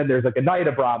day, and then there's like a night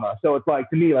of Brahma. So it's like,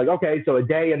 to me, like, okay, so a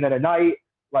day and then a night,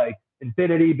 like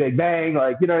infinity, Big Bang,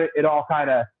 like, it all kind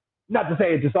of, not to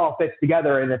say it just all fits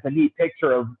together and it's a neat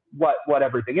picture of what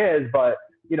everything is, but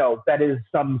that is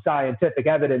some scientific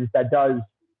evidence that does,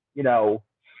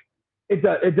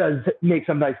 it does make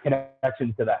some nice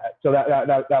connections to that. So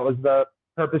that was the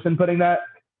purpose in putting that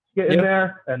in Yeah.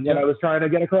 there and what Yeah. I was trying to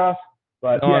get across.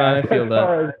 But No, and yeah, I as feel that.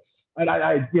 far as, and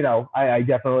I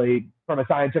definitely, from a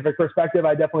scientific perspective,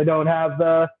 I definitely don't have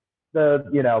the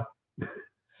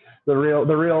the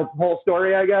real whole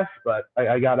story, I guess. But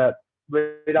I gotta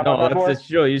read up on No, that that's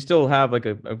more. true. You still have like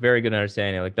a very good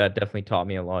understanding. Like that definitely taught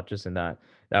me a lot just in that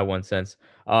one sense.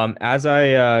 As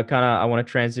I I want to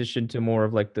transition to more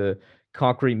of like the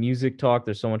concrete music talk.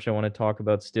 There's so much I want to talk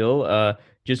about still.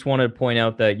 Just want to point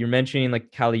out that you're mentioning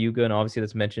like Kali Yuga, and obviously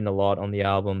that's mentioned a lot on the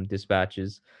album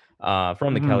Dispatches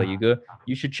from the Kali Mm-hmm. Yuga.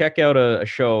 You should check out a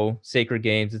show, Sacred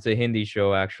Games. It's a Hindi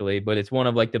show actually, but it's one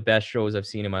of like the best shows I've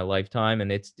seen in my lifetime, and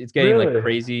it's getting like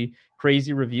Really?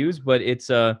 crazy reviews, but it's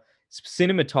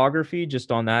cinematography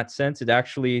just on that sense,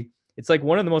 it's like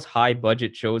one of the most high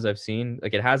budget shows I've seen.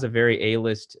 Like it has a very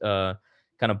A-list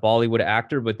kind of Bollywood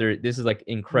actor, but this is like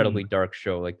Hmm. incredibly dark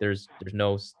show. Like there's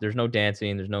no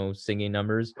dancing, there's no singing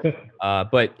numbers.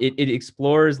 But it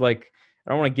explores like, I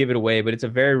don't want to give it away, but it's a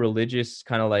very religious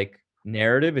kind of like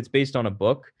narrative. It's based on a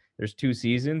book. There's 2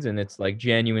 seasons and it's like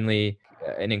genuinely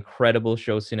an incredible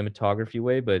show cinematography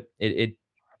way, but it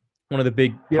one of the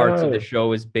big parts of the Yo,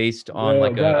 show is based on yo,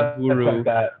 like a gotta check guru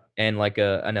that. and like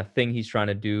a thing he's trying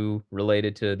to do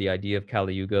related to the idea of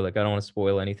Kali Yuga. Like I don't want to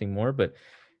spoil anything more, but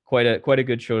quite a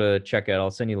good show to check out. I'll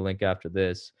send you the link after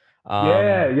this.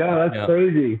 Yeah, yo, that's Yeah,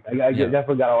 crazy. I yeah,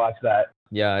 definitely gotta watch that.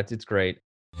 yeah. It's great.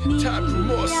 Time for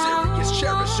more serious,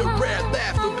 cherish a rare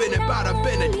laugh. I've been about a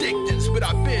Benedictines, but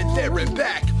I've been there and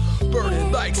back.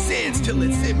 Burning like sands till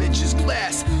its image is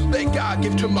glass. Let God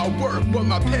give to my work what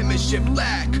my penmanship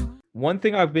lack. One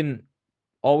thing I've been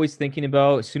always thinking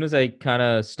about as soon as I kind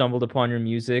of stumbled upon your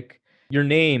music, your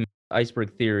name,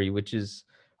 Iceberg Theory, which is,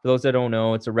 for those that don't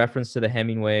know, it's a reference to the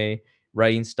Hemingway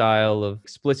writing style of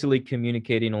explicitly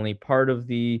communicating only part of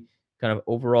the kind of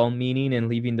overall meaning and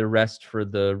leaving the rest for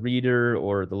the reader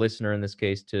or the listener in this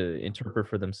case to interpret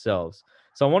for themselves.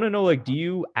 So I want to know, like, do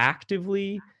you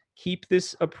actively keep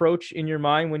this approach in your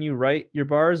mind when you write your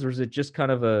bars, or is it just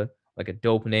kind of a like a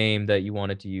dope name that you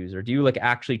wanted to use, or do you like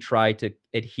actually try to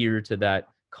adhere to that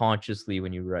consciously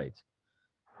when you write?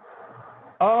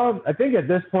 I think at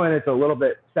this point it's a little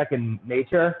bit second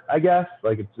nature, I guess.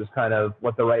 Like it's just kind of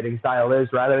what the writing style is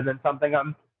rather than something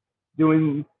I'm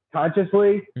doing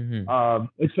consciously. Mhm.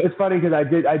 It's funny because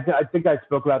I think I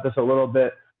spoke about this a little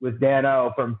bit with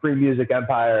Dano from Free Music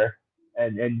Empire,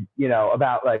 and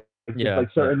about like just Yeah, like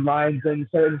yeah. certain lines and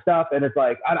certain stuff, and it's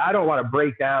like I don't want to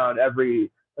break down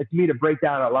every, like, to me, to break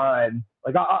down a line,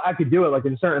 like I could do it, like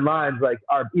in certain lines like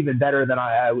are even better than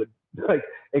I would like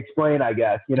explain, I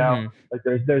guess, Mhm. like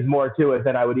there's more to it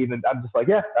than I would even. I'm just like,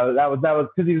 yeah, that was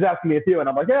because he was asking me a few, and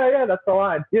I'm like, yeah, that's the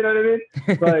line. You know what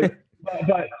I mean?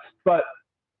 Like, but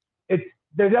it's,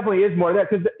 there definitely is more there,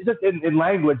 because just in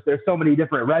language, there's so many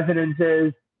different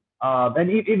resonances, and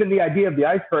even the idea of the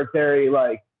iceberg theory,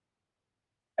 like,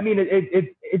 I mean,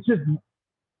 it's just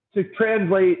to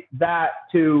translate that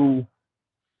to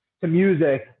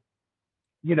music.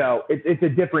 It's a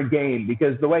different game,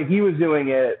 because the way he was doing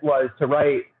it was to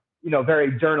write,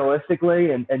 very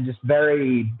journalistically and just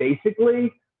very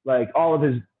basically. Like all of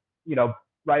his,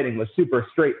 writing was super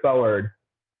straightforward.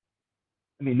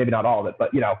 I mean, maybe not all of it,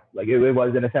 but like it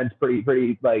was in a sense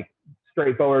pretty like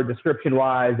straightforward description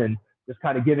wise, and just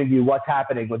kind of giving you what's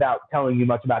happening without telling you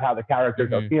much about how the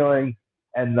characters are Mhm. feeling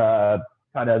and the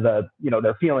kind of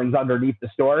their feelings underneath the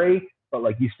story. But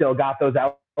like you still got those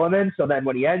elements. So then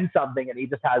when he ends something and he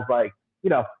just has like,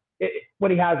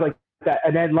 when he has like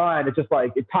an end line, it's just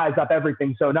like it ties up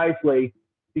everything so nicely,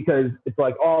 because it's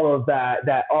like all of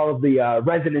that all of the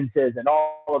resonances and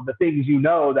all of the things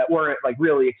that weren't like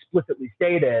really explicitly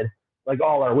stated, like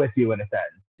all are with you in a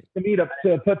sense. To me, to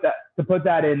put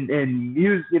that in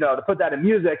music, to put that in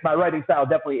music, my writing style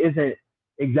definitely isn't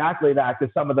exactly that,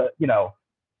 because some of the,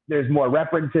 there's more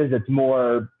references, it's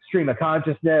more stream of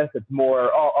consciousness, it's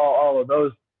more all of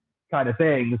those kind of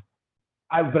things.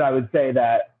 but I would say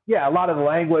that yeah, a lot of the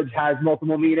language has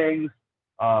multiple meanings.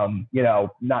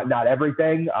 Not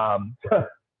everything.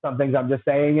 Some things I'm just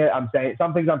saying it. I'm saying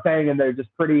some things I'm saying, and they're just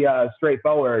pretty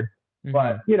straightforward.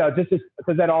 But Mhm. just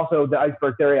because then also the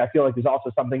iceberg theory, I feel like is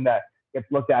also something that gets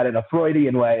looked at in a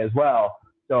Freudian way as well.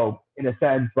 So in a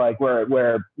sense, like where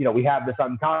we have this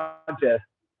unconscious,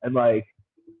 and like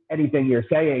anything you're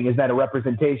saying is that a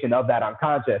representation of that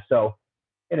unconscious. So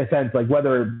in a sense, like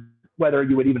whether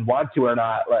you would even want to or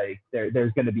not, like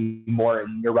there's going to be more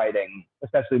in your writing,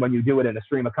 especially when you do it in a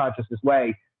stream of consciousness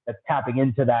way that's tapping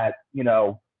into that,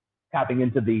 tapping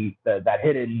into that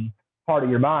hidden part of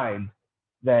your mind,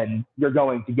 then you're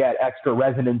going to get extra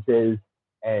resonances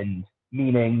and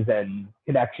meanings and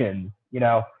connections,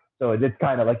 So it's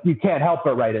kind of like you can't help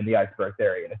but write in the iceberg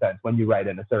theory in a sense when you write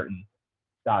in a certain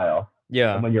style and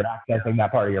Yeah. when you're accessing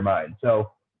that part of your mind.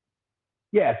 So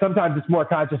yeah, sometimes it's more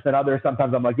conscious than others.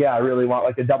 Sometimes I'm like, yeah, I really want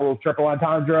like a double, triple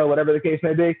entendre, whatever the case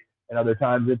may be. And other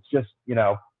times it's just,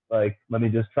 like let me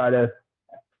just try to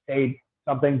say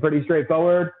something pretty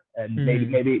straightforward, and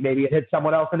Mhm. maybe it hits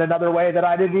someone else in another way that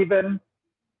I didn't even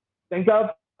think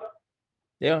of.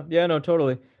 Yeah, yeah, no,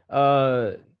 totally.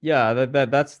 Yeah,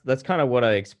 that's kind of what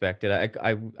I expected.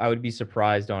 I would be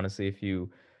surprised honestly if you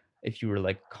were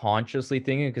like consciously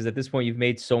thinking, because at this point you've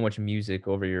made so much music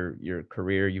over your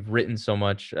career. You've written so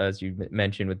much, as you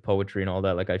mentioned, with poetry and all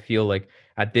that. Like I feel like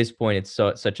at this point it's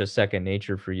such a second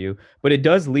nature for you. But it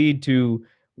does lead to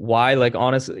why, like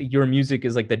honestly, your music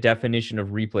is like the definition of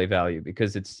replay value,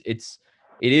 because it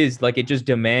is like it just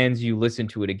demands you listen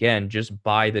to it again just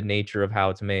by the nature of how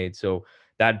it's made. So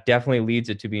that definitely leads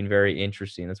it to being very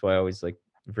interesting. That's why I always like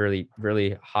really,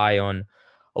 really high on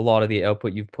a lot of the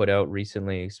output you've put out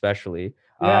recently, especially.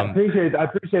 Yeah, I appreciate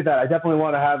that. I definitely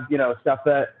want to have stuff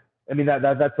that I mean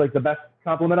that's like the best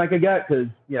compliment I could get, because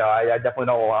I definitely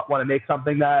don't want to make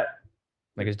something that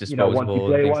like it's once you disposable and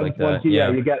play things like once that. you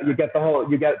Yeah. you get you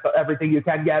get everything you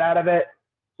can get out of it.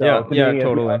 Yeah. So to Yeah. me,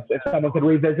 Totally. if someone could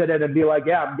revisit it and be like,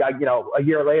 yeah, a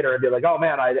year later and be like, oh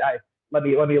man, I let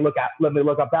me look up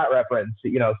that reference,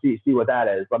 see what that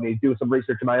is. Let me do some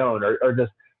research of my own,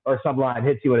 or some line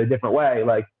hits you in a different way.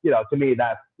 Like, to me,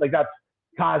 that's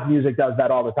Kaz music does that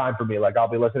all the time for me. Like I'll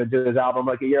be listening to his album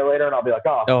like a year later and I'll be like,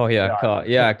 oh, Oh yeah,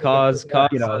 yeah, cause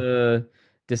know,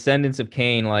 Descendants of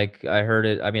Cain. Like I heard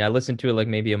it. I mean, I listened to it like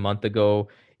maybe a month ago,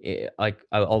 like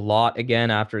a lot again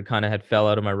after it kind of had fell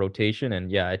out of my rotation, and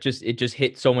yeah, it just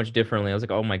hit so much differently. I was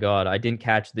like, oh my god, I didn't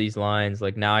catch these lines.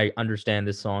 Like now I understand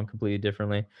this song completely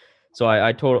differently. So right.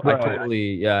 I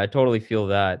totally feel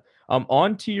that.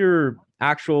 On to your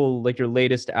actual like your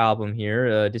latest album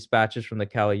here, Dispatches from the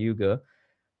Kali Yuga.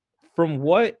 From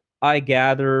what I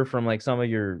gather from like some of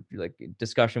your like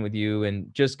discussion with you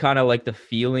and just kind of like the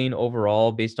feeling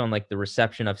overall based on like the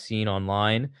reception I've seen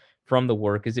online from the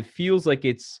work, is it feels like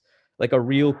it's like a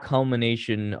real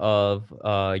culmination of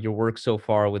your work so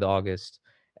far with August,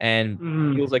 and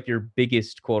Mm. feels like your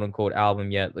biggest quote unquote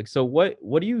album yet. Like so what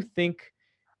do you think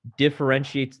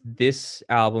differentiates this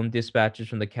album, Dispatches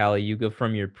from the Kali Yuga,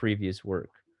 from your previous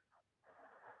work?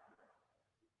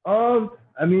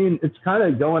 I mean, it's kind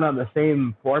of going on the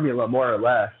same formula more or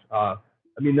less. I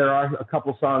mean, there are a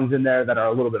couple songs in there that are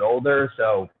a little bit older,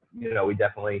 so we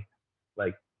definitely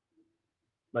like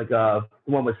the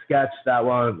one with Sketch, that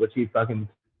one which he fucking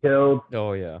killed.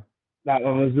 Oh yeah. That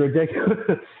one was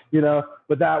ridiculous,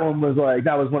 But that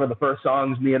was one of the first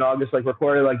songs me and August like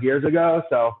recorded like years ago,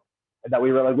 so that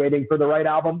we were like waiting for the right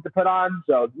album to put on.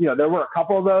 So there were a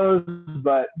couple of those,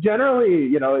 but generally,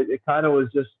 it kind of was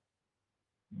just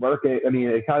working. I mean,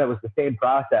 it kind of was the same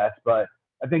process, but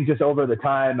I think just over the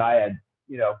time I had,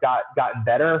 gotten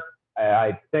better.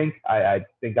 I think I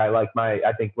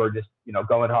think we're just,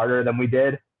 going harder than we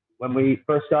did when we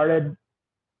first started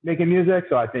making music.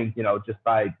 So I think, just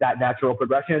by that natural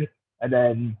progression, and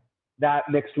then that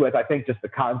mixed with, I think, just the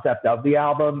concept of the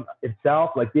album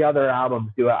itself, like the other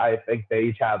albums do, I think they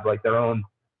each have like their own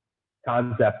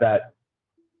concept that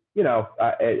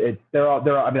they're all.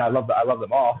 I mean, I love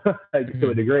them all like, to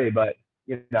a Mhm. degree, but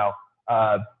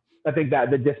uh, I think that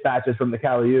the dispatches from the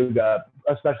Kali Yuga,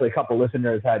 especially a couple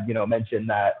listeners had mentioned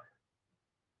that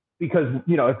because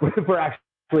if we're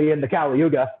actually in the Kali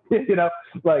Yuga,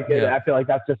 like Yeah. I feel like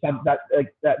that's just that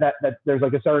like that there's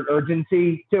like a certain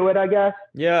urgency to it, I guess,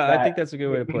 Yeah, I think that that's a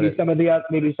good way to put maybe it. some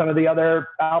of the other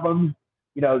albums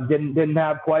didn't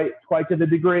have quite to the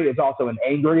degree. It's also an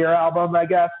angrier album, I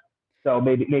guess. So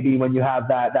maybe when you have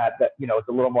that it's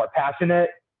a little more passionate,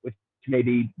 which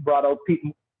maybe brought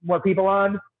more people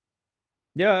on.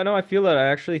 Yeah, no, I feel that. I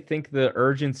actually think the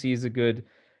urgency is a good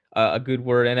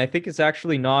word, and I think it's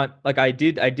actually not like I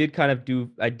did kind of do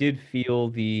I did feel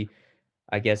the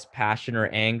I guess, passion or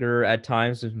anger at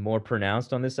times was more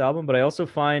pronounced on this album. But I also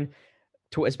find,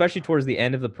 especially towards the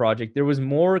end of the project, there was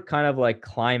more kind of like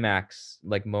climax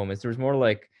like moments. There was more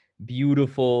like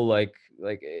beautiful, like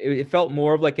it felt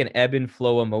more of like an ebb and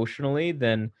flow emotionally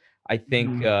than I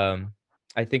think Mhm.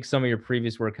 I think some of your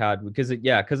previous work had, because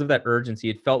because of that urgency,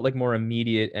 it felt like more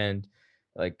immediate and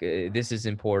like this is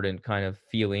important kind of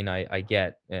feeling I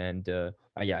get. And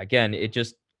yeah, again, it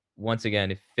just, once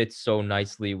again, it fits so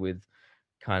nicely with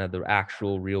kind of the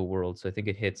actual real world. So I think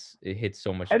it hits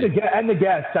so much And the different. and the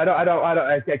guests. I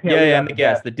can't Yeah, leave yeah, out and the the guest,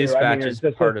 guests the too. I mean, dispatch is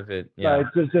it's part of it. Yeah.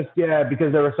 like just yeah,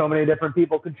 because there were so many different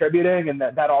people contributing, and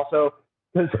that also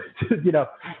because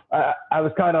I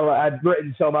was kind of, I'd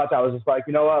written so much, I was just like,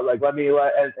 you know what, like let me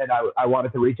and I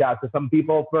wanted to reach out to some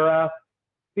people for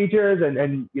features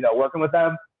and working with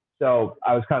them. So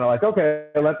I was kind of like, okay,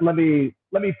 let me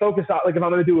focus on, like, if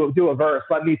I'm gonna do a verse,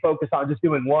 let me focus on just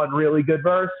doing one really good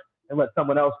verse and let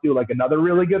someone else do like another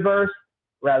really good verse,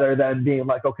 rather than being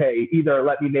like, okay, either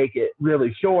let me make it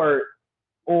really short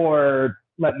or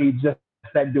let me just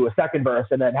then do a second verse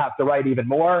and then have to write even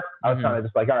more. I was kind Mhm. of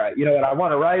just like, all right, you know what, I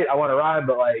want to write, I want to rhyme,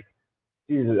 but like,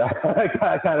 Jesus,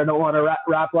 I kind of don't want to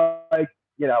rap like,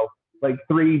 you know, like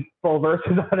 3 full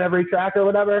verses on every track or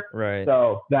whatever. Right.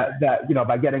 So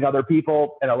by getting other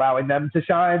people and allowing them to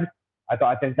shine,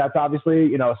 I think that's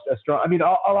obviously, a strong. I mean, a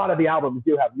lot of the albums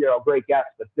do have great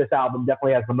guests, but this album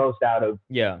definitely has the most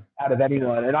Yeah. out of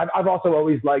anyone. And I've also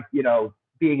always liked,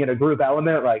 being in a group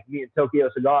element, like me and Tokyo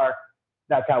Cigar.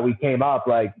 That's how we came up.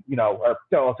 Like, or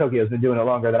well, Tokyo's been doing it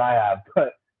longer than I have,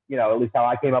 but at least how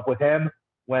I came up with him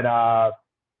when in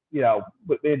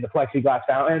the plexiglass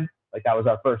fountain. Like that was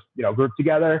our first, group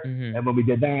together. Mhm. And when we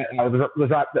did that,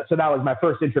 so that was my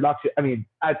first introduction. I mean,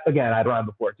 I'd rhymed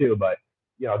before too, but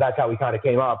that's how we kind of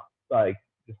came up, like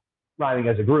just rhyming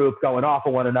as a group, going off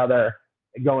of one another,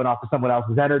 and going off of someone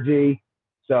else's energy.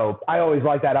 So I always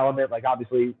like that element. Like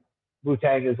obviously, Wu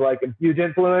Tang is like a huge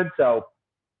influence. So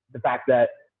the fact that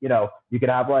you could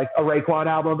have like a Raekwon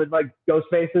album and like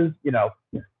Ghostface's,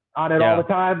 on it all the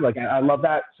Yeah. time. Like I love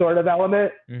that sort of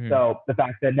element. Mhm. So the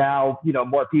fact that now,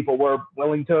 more people were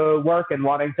willing to work and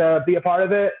wanting to be a part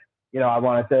of it, I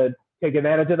wanted to take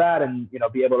advantage of that and,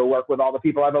 be able to work with all the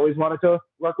people I've always wanted to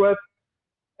work with.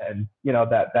 And,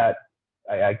 that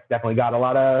I definitely got a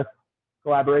lot of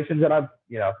collaborations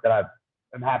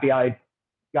I'm happy I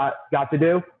got to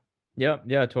do. Yeah,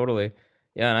 yeah, totally.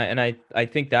 Yeah, and I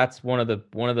think that's one of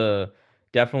the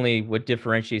definitely what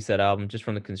differentiates that album just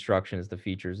from the construction is the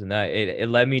features, and that it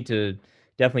led me to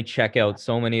definitely check out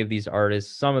so many of these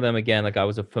artists. Some of them, again, like I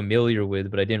was a familiar with,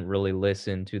 but I didn't really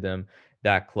listen to them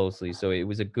that closely. So it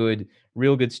was a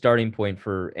real good starting point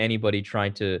for anybody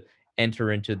trying to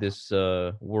enter into this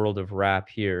world of rap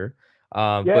here.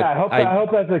 Yeah, But I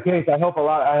hope that's the case. I hope a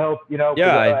lot. I hope because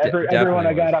yeah, it everyone definitely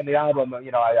I got was. on the album,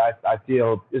 I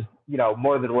feel is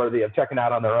more than worthy of checking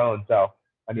out on their own. So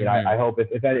I mean, I Hmm. hope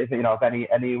if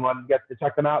anyone gets to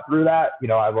check them out through that,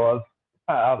 I will.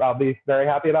 I'll be very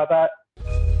happy about that.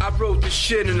 I wrote this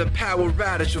shit in a power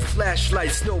outage with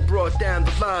flashlights. Snow brought down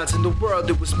the lines in the world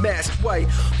that was masked white.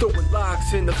 Throwing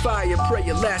logs in the fire, pray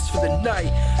it lasts for the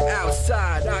night.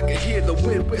 Outside, I could hear the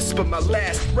wind whisper my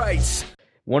last rites.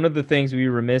 One of the things we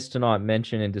were remiss to not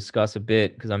mention and discuss a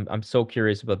bit, because I'm so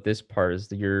curious about this part, is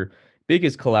that your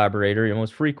biggest collaborator, your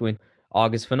most frequent,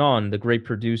 August Fanon, the great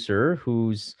producer,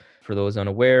 who's, for those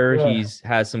unaware, Yeah.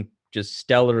 has some just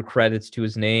stellar credits to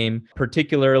his name.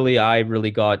 Particularly, I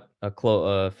really got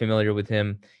familiar with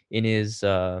him in his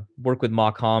work with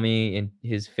Makami in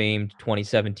his famed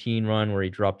 2017 run, where he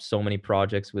dropped so many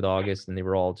projects with August, and they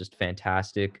were all just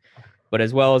fantastic. But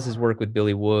as well as his work with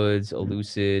Billy Woods,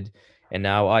 Elucid, and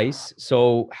now Ice.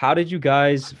 So, how did you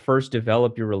guys first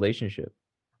develop your relationship?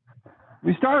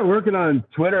 We started working on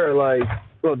Twitter,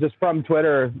 just from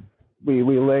Twitter, we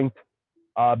linked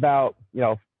about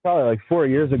probably like 4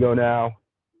 years ago now,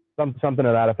 something to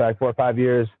that effect, 4 or 5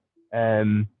 years,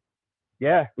 and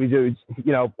yeah, we do.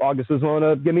 August was willing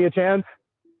to give me a chance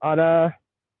on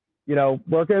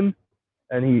working,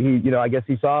 and he I guess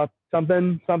he saw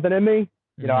something in me.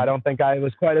 I Mhm. don't think I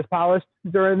was quite as polished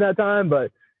during that time,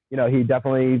 but he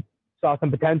definitely saw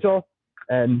some potential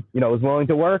and was willing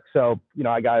to work. So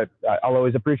I'll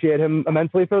always appreciate him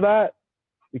immensely for that,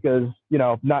 because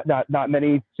not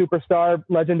many superstar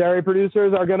legendary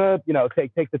producers are gonna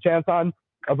take the chance on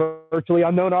a virtually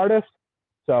unknown artist.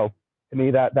 So to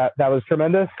me that was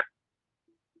tremendous.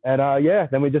 And yeah,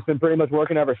 then we've just been pretty much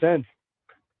working ever since.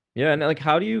 Yeah, and like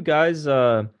how do you guys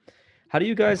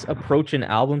approach an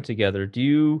album together?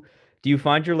 do you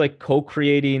find you're like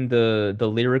co-creating the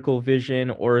lyrical vision,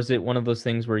 or is it one of those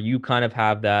things where you kind of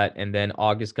have that and then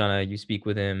August kind of you speak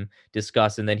with him,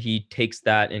 discuss, and then he takes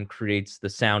that and creates the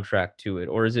soundtrack to it?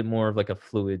 Or is it more of like a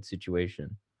fluid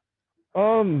situation?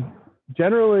 Um,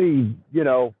 Generally,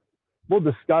 we'll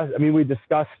discuss. I mean, we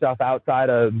discuss stuff outside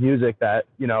of music that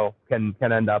can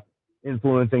end up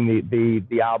influencing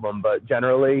the album. But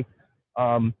generally,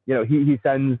 he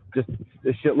sends just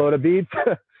a shitload of beats.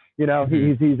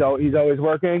 Mhm. He's always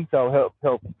working, so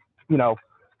he'll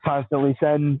constantly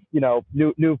send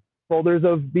new folders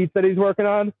of beats that he's working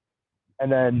on, and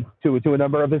then to a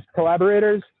number of his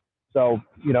collaborators. So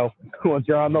once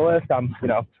you're on the list,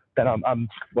 then I'm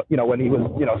when he was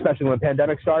especially when the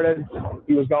pandemic started,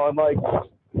 he was going like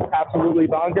absolutely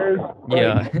bonkers. Like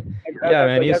Yeah. Yeah,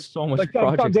 man, he like has so much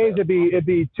some projects days now.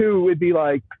 it'd be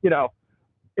like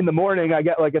in the morning I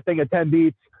get like a thing of 10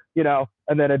 beats, and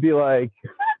then it'd be like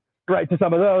right to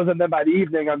some of those, and then by the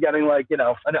evening I'm getting like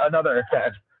another 10.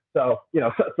 So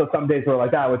so some days were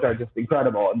like that, which are just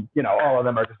incredible, and all of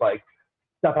them are just like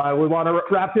stuff I would want to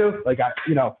rap to, like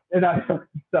and I,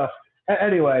 so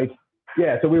anyway,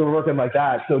 yeah. So we were working like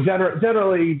that. So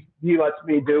generally, he lets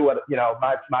me do what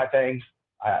my thing.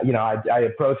 I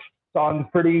approach songs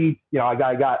pretty.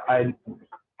 I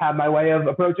have my way of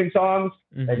approaching songs,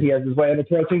 and he Mhm. has his way of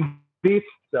approaching beats.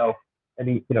 So and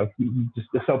he just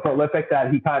is so prolific that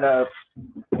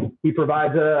he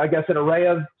provides I guess an array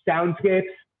of soundscapes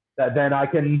that then I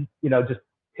can just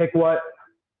pick what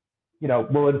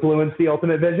will influence the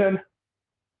ultimate vision.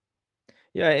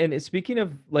 Yeah, and speaking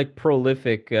of like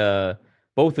prolific,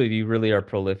 both of you really are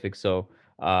prolific. So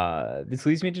this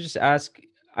leads me to just ask.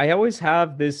 I always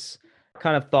have this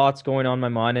kind of thoughts going on in my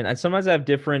mind, and sometimes I have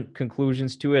different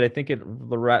conclusions to it. I think it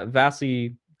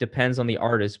vastly depends on the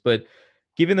artist, but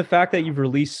given the fact that you've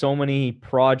released so many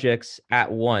projects at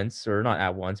once, or not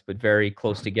at once, but very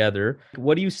close together,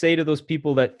 what do you say to those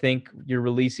people that think you're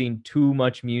releasing too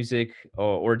much music,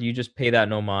 or do you just pay that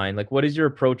no mind? Like, what is your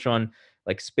approach on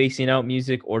like spacing out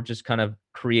music, or just kind of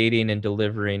creating and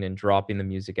delivering and dropping the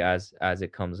music as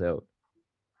it comes out?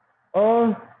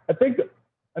 Uh, I think,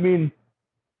 I mean,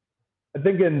 I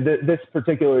think in this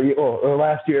particular year or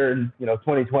last year in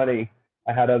 2020,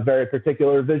 I had a very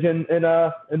particular vision in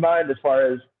mind as far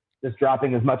as just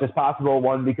dropping as much as possible.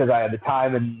 One, because I had the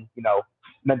time and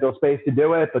mental space to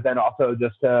do it, but then also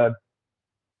just to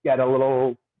get a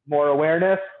little more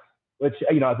awareness, which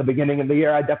at the beginning of the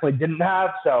year I definitely didn't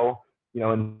have. So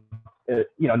and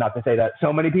not to say that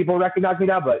so many people recognize me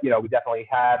now, but we definitely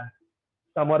had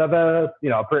somewhat of a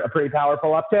pretty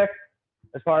powerful uptick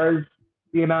as far as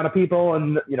the amount of people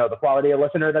and the quality of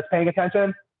listener that's paying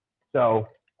attention. So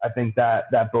I think that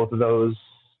both of those,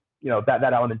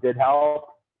 that element did help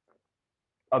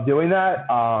of doing that.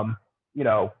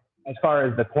 As far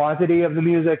as the quantity of the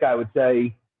music, I would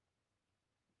say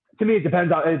to me it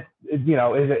depends on is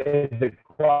it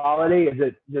quality?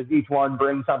 Does each one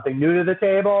bring something new to the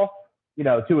table?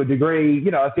 To a degree,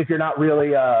 if you're not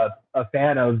really a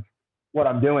fan of what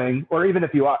I'm doing, or even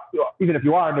if you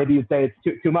are, maybe you'd say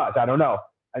it's too much. I don't know.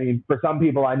 I mean, for some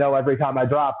people, I know every time I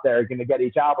drop, they're going to get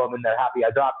each album and they're happy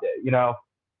I dropped it.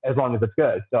 As long as it's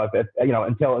good. So if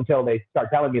until they start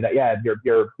telling me that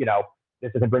you're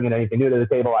this isn't bringing anything new to the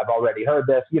table, I've already heard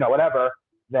this, whatever,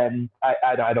 then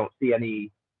I don't see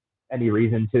any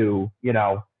reason to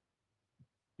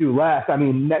do less. I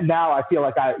mean, now I feel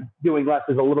like doing less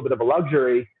is a little bit of a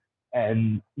luxury,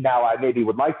 and now I maybe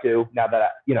would like to, now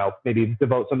that maybe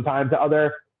devote some time to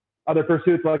other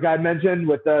pursuits, like I mentioned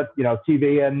with the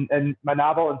TV and my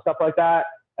novel and stuff like that.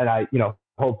 And I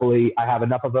hopefully I have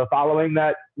enough of a following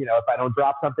that if I don't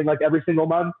drop something like every single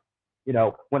month,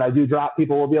 when I do drop,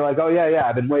 people will be like, oh yeah,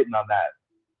 I've been waiting on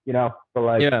that. But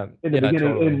like Yeah, in the yeah,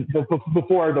 beginning, totally.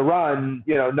 before the run,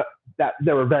 that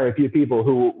there were very few people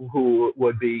who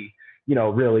would be,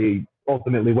 really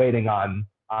ultimately waiting on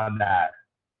that,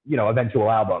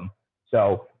 eventual album.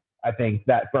 So I think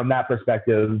that from that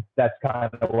perspective, that's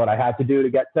kind of what I had to do to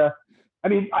get to. I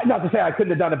mean, not to say I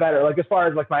couldn't have done it better. Like as far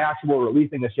as like my actual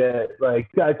releasing the shit, like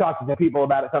I talked to people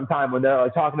about it sometime when they're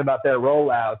like talking about their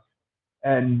rollouts,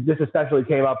 and this especially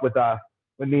came up with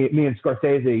when me and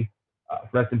Scorsese,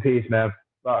 rest in peace, man.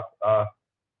 Fuck,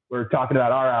 we're talking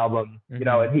about our album,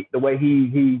 Mhm. and the way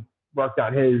he worked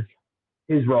on his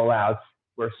rollouts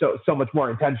were so much more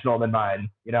intentional than mine.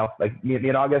 Like me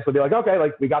and August would be like, okay,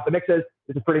 like we got the mixes.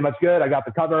 This is pretty much good. I got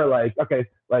the cover. Like, okay,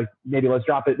 like maybe let's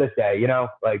drop it this day.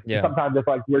 Like Yeah. sometimes it's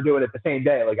like we're doing it the same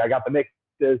day. Like I got the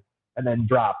mixes and then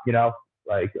drop.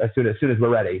 Like as soon as we're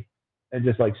ready, and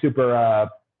just like super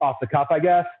off the cuff, I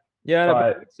guess. Yeah, no,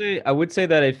 but But I would say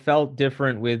that it felt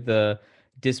different with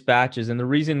Dispatches. And the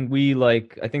reason we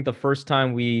like, I think the first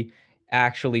time we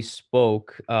actually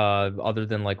spoke, other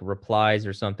than like replies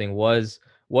or something, was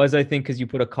I think because you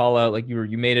put a call out, like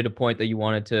you made it a point that you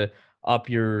wanted to up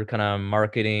your kind of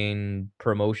marketing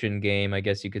promotion game, I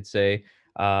guess you could say,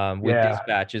 with Yeah.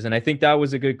 dispatches. And I think that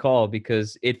was a good call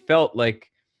because it felt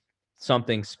like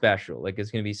something special, like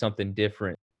it's gonna be something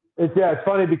different. It's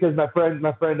funny because my friend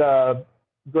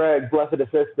Greg, Blessed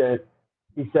Assistant,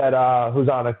 he said who's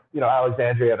on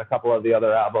Alexandria and a couple of the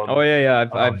other albums. Oh yeah, yeah.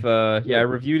 I've Yeah. I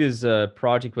reviewed his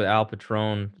project with Al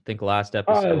Patron, I think last Oh,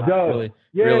 episode. that's dope. Really,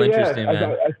 Yeah, real yeah. interesting, I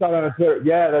man. saw that on Twitter.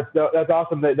 Yeah, that's dope. That's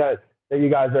awesome that you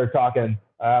guys are talking.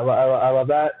 I love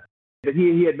that. But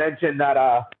he had mentioned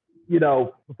that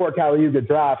before Caliuga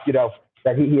dropped,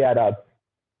 that he had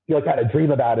had a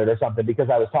dream about it or something because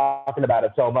I was talking about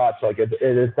it so much. Like it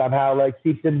is somehow like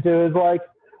seeped into his like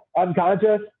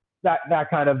unconscious. That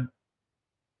kind of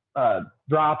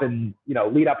drop and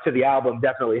lead up to the album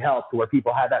definitely helped, where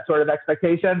people had that sort of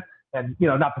expectation. And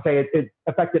not to say it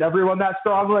affected everyone that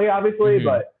strongly, obviously,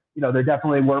 but there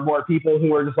definitely were more people who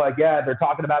were just like, yeah, they're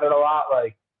talking about it a lot.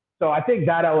 Like, so I think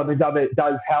that element of it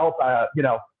does help.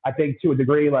 I think to a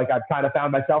degree, like I've kind of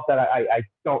found myself that I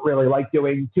don't really like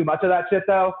doing too much of that shit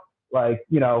though. Like,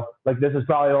 like this is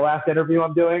probably the last interview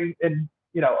I'm doing in,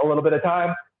 a little bit of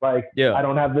time. Like, Yeah. I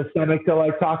don't have the stomach to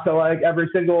like talk to like every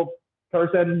single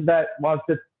person that wants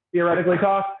to theoretically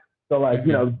talk. So like,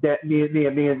 me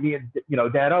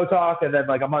and Dano talk. And then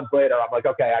like a month later, I'm like,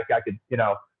 okay, I could,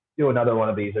 do another one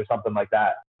of these or something like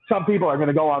that. Some people are going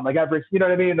to go on like every, you know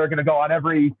what I mean? They're going to go on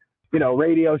every,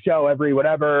 radio show, every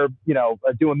whatever,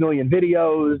 do a million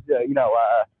videos,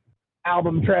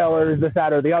 album trailers, this,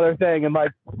 that, or the other thing. And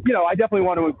like, I definitely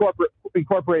want to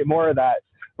incorporate more of that.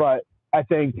 But I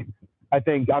think I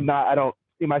don't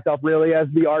see myself really as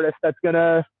the artist that's going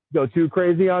to go too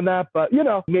crazy on that. But,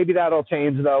 maybe that'll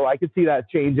change though. I could see that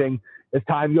changing as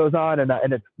time goes on.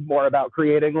 And it's more about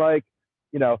creating like,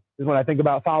 because when I think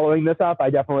about following this up, I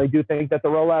definitely do think that the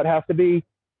rollout has to be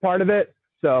part of it.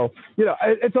 So,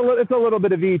 it's a little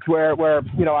bit of each where,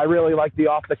 I really like the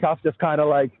off the cuff, just kind of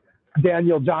like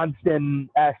Daniel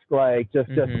Johnston-esque, like just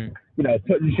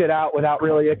putting shit out without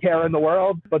really a care in the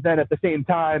world. But then at the same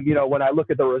time, when I look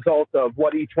at the results of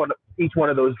what each one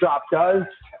of those drops does,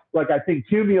 like I think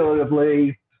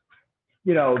cumulatively,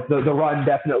 the run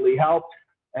definitely helped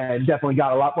and definitely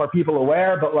got a lot more people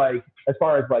aware. But like, as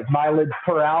far as like mileage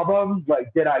per album,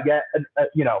 like did I get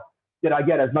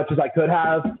as much as I could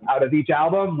have out of each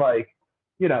album? Like,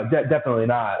 definitely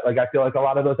not. Like, I feel like a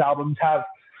lot of those albums have,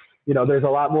 there's a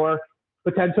lot more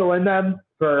potential in them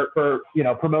for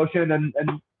promotion and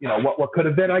what could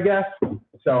have been, I guess.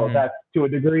 So that's to a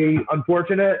degree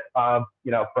unfortunate, from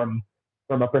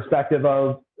a perspective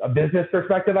of a business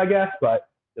perspective, I guess, but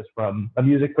just from a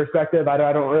music perspective, I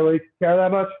don't really care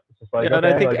that much. It's just like, Yeah, and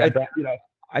I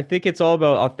okay, think it's all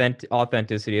about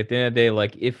authenticity. At the end of the day,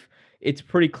 like if it's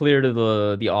pretty clear to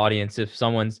the audience if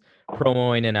someone's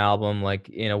promoting an album like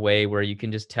in a way where you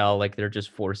can just tell like they're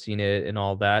just forcing it and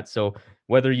all that. So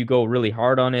whether you go really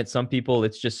hard on it, some people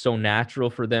it's just so natural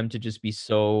for them to just be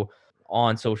so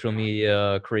on social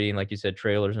media creating, like you said,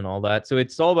 trailers and all that. So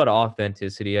it's all about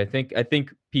authenticity. I think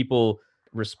people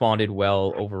responded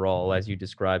well overall as you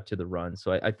described to the run.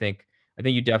 So I think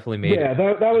you definitely made yeah,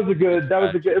 it. that was a good,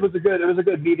 it was a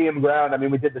good medium ground. I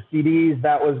mean, we did the CDs,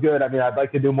 that was good. I mean, I'd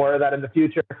like to do more of that in the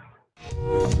future.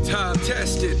 Time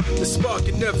tested, the spark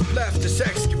it never left us.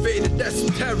 Excavated,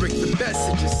 esoteric, the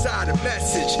message inside a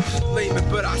message. Layman,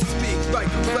 but I speak like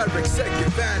a cleric.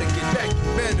 Second Vatican,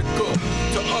 ecumenical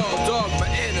to all dogma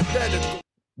antithetical.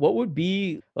 What would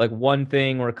be like one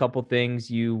thing or a couple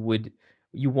things you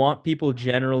want people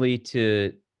generally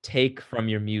to take from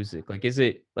your music? Like, is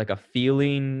it like a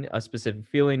feeling, a specific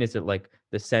feeling? Is it like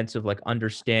the sense of like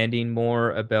understanding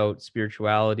more about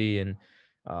spirituality and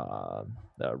uh,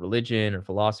 religion or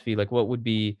philosophy? Like, what would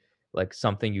be like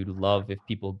something you'd love if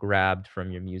people grabbed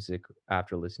from your music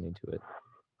after listening to it?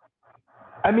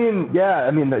 I mean,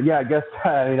 I guess,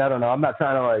 I don't know. I'm not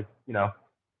trying to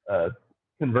like,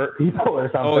 convert people or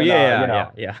something. Oh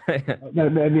yeah, yeah.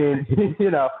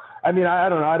 I mean, I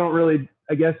don't know. I don't really,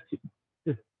 I guess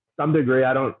to some degree,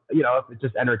 I don't, if it's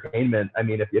just entertainment. I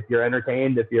mean, if you're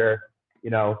entertained, if you're,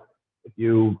 if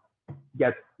you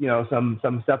get,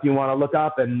 some stuff you want to look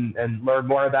up and learn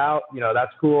more about,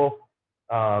 that's cool.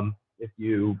 If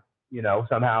you,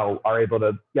 somehow are able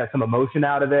to get some emotion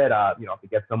out of it, if it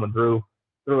gets someone through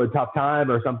a tough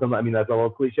time or something, I mean, that's a little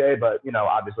cliche, but,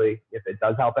 obviously if it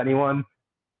does help anyone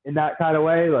in that kind of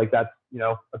way, like that's,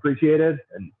 appreciated.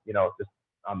 And, just,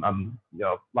 I'm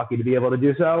lucky to be able to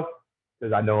do so.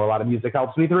 because I know a lot of music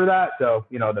helps me through that. So,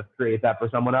 to create that for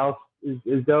someone else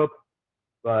is dope.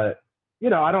 But,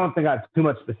 I don't think I'm too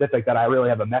much specific that I really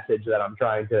have a message that I'm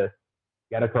trying to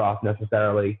get across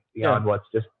necessarily beyond what's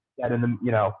just said in the,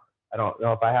 I don't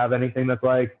know if I have anything that's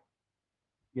like,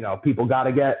 people got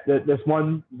to get this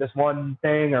one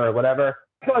thing or whatever.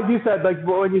 So like you said, like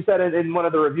when you said it in one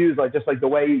of the reviews, like just like the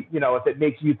way, if it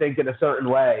makes you think in a certain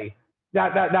way,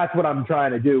 that's what I'm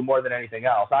trying to do more than anything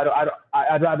else.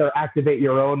 I'd rather activate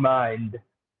your own mind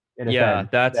in a sense.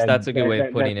 That's a good way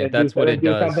of putting it. That's what it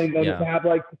does. Something than to have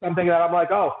like something that I'm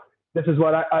like, oh, this is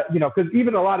what because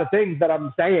even a lot of things that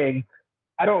I'm saying,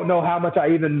 I don't know how much I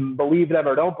even believe them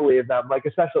or don't believe them. Like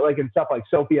especially like in stuff like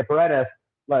Sophia Perennis,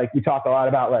 like we talk a lot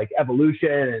about like evolution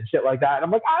and shit like that. And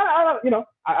I'm like,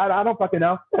 I don't fucking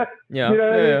know. Yeah. You know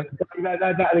what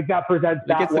I mean? That presents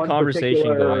that gets the one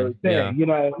conversation going. thing.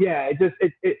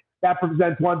 It that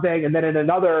presents one thing, and then in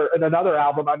another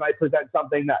album, I might present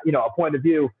something that a point of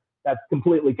view that's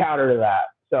completely counter to that.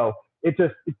 So it's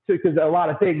because a lot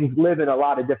of things live in a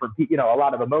lot of different, a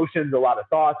lot of emotions, a lot of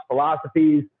thoughts,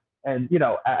 philosophies, and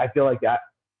I feel like that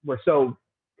we're so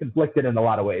conflicted in a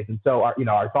lot of ways, and so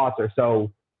our thoughts are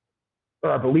so, or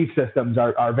our belief systems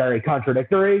are very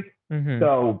contradictory. Mm-hmm.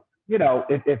 So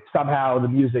if somehow the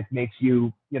music makes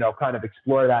you kind of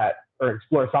explore that or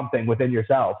explore something within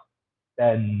yourself,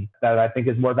 then that I think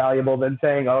is more valuable than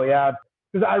saying, oh yeah,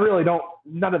 because I really don't.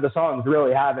 None of the songs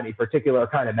really have any particular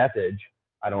kind of message.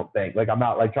 I don't think. Like I'm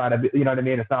not like trying to be, you know what I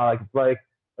mean? It's not like it's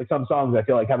like some songs I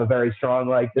feel like have a very strong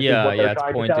like this is what they're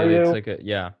trying to tell you. It's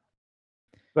like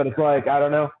But it's like, I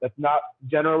don't know. That's not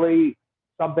generally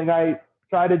something I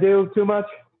try to do too much.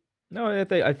 No, I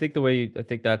think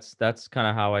that's kind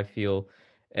of how I feel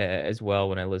as well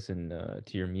when I listen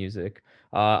to your music.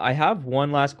 I have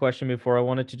one last question before I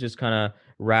wanted to just kind of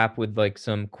wrap with like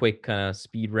some quick kind of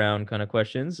speed round kind of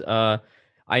questions.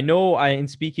 I know in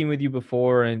speaking with you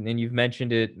before, and you've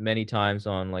mentioned it many times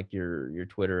on like your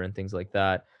Twitter and things like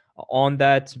that. On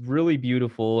that really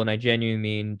beautiful, and I genuinely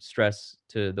mean stress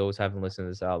to those who haven't listened to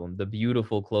this album, the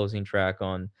beautiful closing track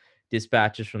on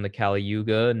Dispatches from the Kali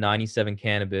Yuga, 97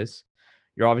 Cannabis.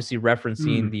 You're obviously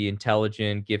referencing the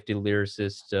intelligent, gifted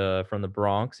lyricist from the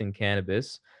Bronx in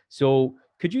Cannabis. So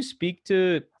could you speak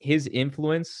to his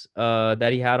influence that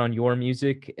he had on your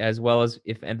music, as well as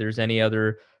if and there's any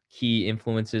other key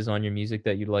influences on your music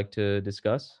that you'd like to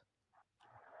discuss?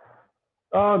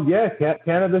 Yeah,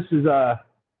 Cannabis is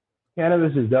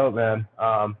dope, man.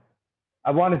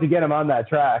 I wanted to get him on that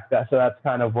track, so that's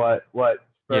kind of what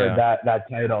spurred that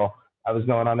title. I was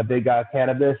going on a big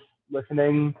Cannabis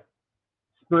listening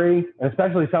spree, and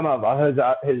especially some of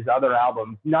his other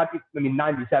albums.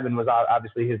 97 was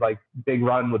obviously his like big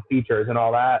run with features and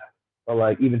all that, but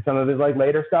like even some of his like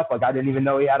later stuff, like I didn't even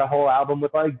know he had a whole album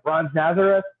with like Bronze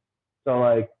Nazareth. So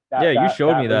like you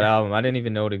showed me that album. I didn't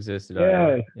even know it existed.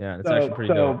 Yeah, it's actually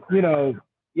pretty dope.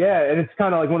 And it's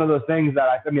kind of like one of those things that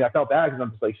I felt bad because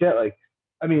I'm just like shit. Like,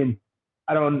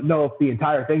 I don't know if the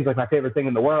entire thing's like my favorite thing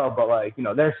in the world, but like,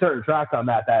 there's certain tracks on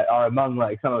that are among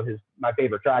like some of my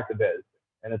favorite tracks of his.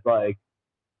 And it's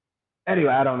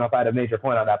anyway, I don't know if I had a major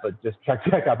point on that, but just check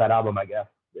out that album, I guess.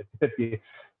 Because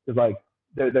like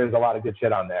there's a lot of good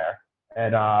shit on there.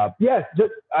 And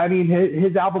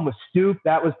his album was Stoop.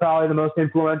 That was probably the most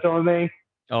influential on me.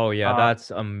 Oh yeah, that's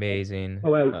amazing.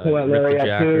 Poet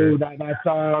too. That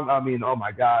song. Oh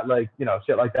my god, like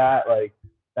shit like that. Like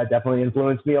that definitely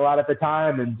influenced me a lot at the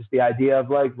time, and just the idea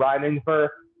of like rhyming for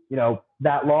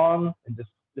that long and just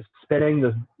spinning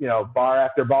this bar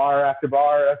after bar after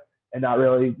bar, and not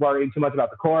really worrying too much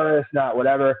about the chorus, not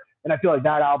whatever. And I feel like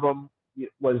that album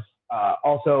was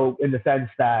also in the sense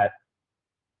that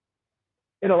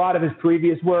in a lot of his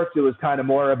previous works, it was kind of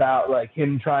more about like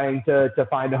him trying to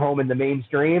find a home in the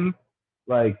mainstream.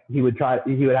 Like he would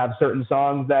have certain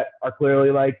songs that are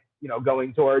clearly like,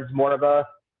 going towards more of a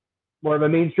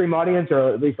mainstream audience,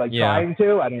 or at least like trying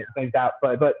to. I don't think that,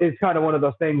 but it's kind of one of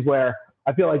those things where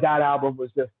I feel like that album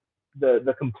was just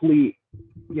the complete,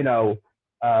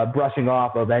 brushing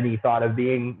off of any thought of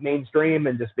being mainstream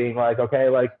and just being like, okay,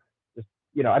 like, just,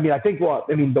 I think,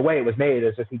 the way it was made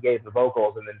is just he gave the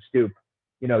vocals and then Stoop,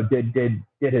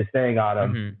 did his thing on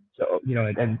him. Mm-hmm. So,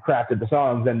 and crafted the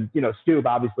songs. And, Stoop,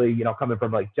 obviously, coming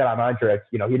from like Jedi Mind Tricks,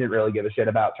 he didn't really give a shit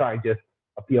about trying to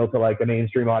appeal to like a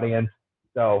mainstream audience.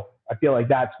 So I feel like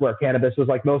that's where Cannabis was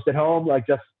like most at home, like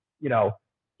just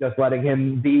letting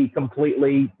him be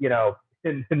completely,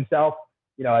 himself,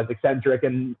 as eccentric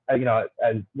and,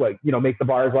 as like, make the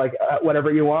bars like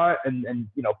whatever you want and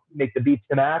make the beats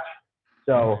to match.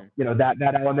 So,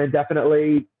 that element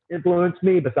definitely influenced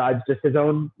me besides just his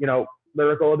own,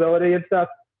 lyrical ability and stuff.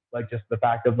 like just the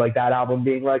fact of like that album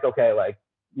being like, okay, like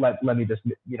let me just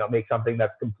make something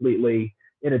that's completely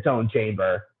in its own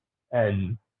chamber,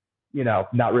 and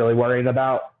not really worrying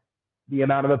about the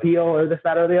amount of appeal or this,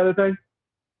 that, or the other thing.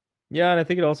 Yeah, and I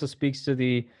think it also speaks to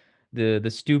the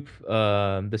stoop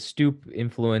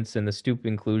influence and the stoop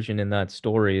inclusion in that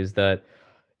story is that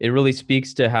it really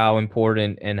speaks to how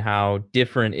important and how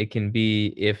different it can be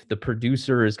if the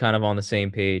producer is kind of on the same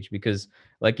page. Because,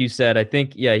 like you said, I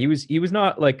think yeah, he was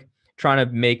not like trying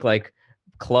to make like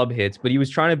club hits, but he was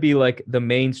trying to be like the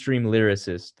mainstream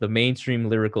lyricist, the mainstream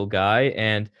lyrical guy,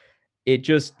 and it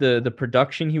just the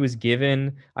production he was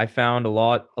given, I found a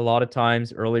lot of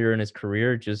times earlier in his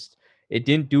career, just it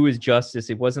didn't do his justice.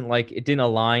 It wasn't like it didn't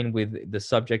align with the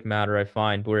subject matter, I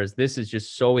find. Whereas this is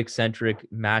just so eccentric,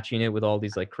 matching it with all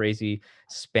these like crazy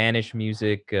Spanish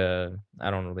music. I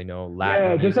don't really know Latin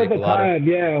Yeah, just at music. the A lot of time,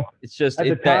 yeah. it's just At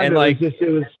the it that time, and like it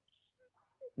was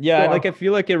yeah, go and on. like I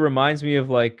feel like it reminds me of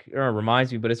like or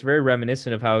reminds me, but it's very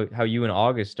reminiscent of how you and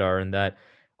August are, and that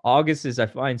August is I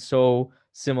find so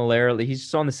similarly he's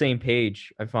just on the same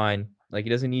page. I find like he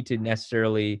doesn't need to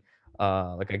necessarily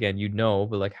like again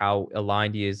but like how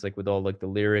aligned he is like with all like the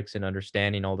lyrics and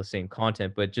understanding all the same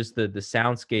content, but just the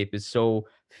soundscape is so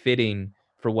fitting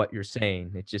for what you're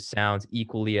saying. It just sounds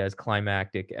equally as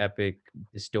climactic, epic,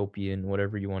 dystopian,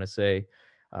 whatever you want to say.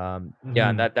 Yeah, and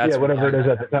Yeah, that's whatever why it is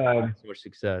at the time. so much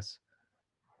success.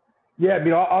 Yeah, I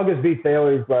mean, August Beat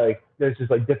Sailors, like there's just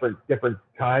like different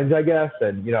kinds, I guess,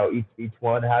 and each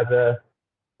one has a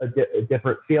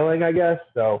different feeling, I guess.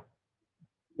 So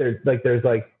there's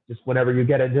just whenever you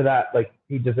get into that, like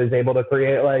he just is able to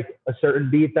create like a certain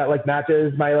beat that like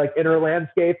matches my like inner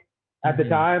landscape at the Mhm.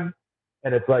 time,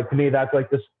 and it's like to me that's like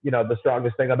this the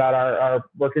strongest thing about our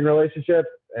working relationship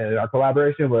and our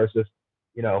collaboration, where it's just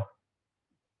you know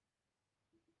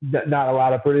not a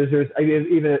lot of producers. I mean,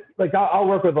 even like I'll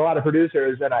work with a lot of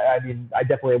producers, and I mean, I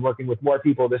definitely am working with more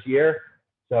people this year.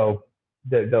 So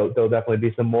there'll definitely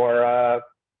be some more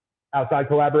outside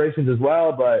collaborations as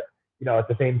well. But at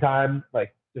the same time,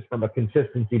 like just from a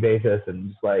consistency basis, and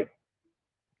just like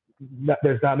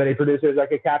there's not many producers that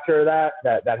could capture that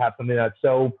have something that's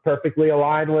so perfectly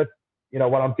aligned with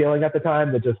what I'm feeling at the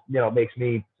time, that just makes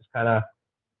me just kind of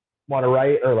want to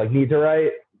write or like need to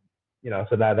write.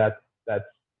 So that's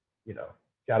you know,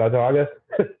 shout out to August.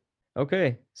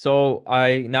 Okay. So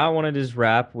I now want to just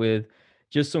wrap with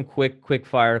just some quick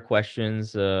fire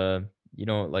questions.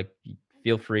 Like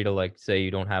feel free to like say you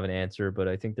don't have an answer, but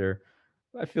I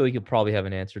feel like you'll probably have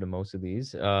an answer to most of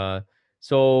these.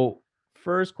 So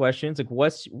first question is like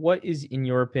what is in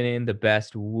your opinion the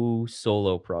best Woo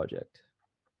solo project?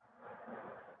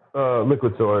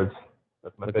 Liquid Swords.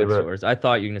 That's my Liquid favorite. Swords. I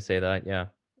thought you were gonna say that, yeah.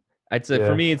 I'd say for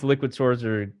Yeah. me it's Liquid Swords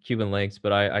or Cuban Links,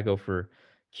 but I go for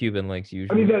Cuban Links I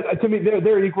mean, usually. to me,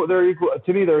 they're equal. They're equal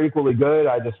to me. They're equally good.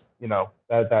 I just,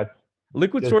 that's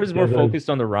Liquid just Sword is more as focused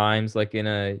on the rhymes, like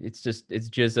it's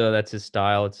Jizza, that's his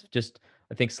style. It's just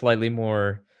I think slightly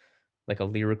more like a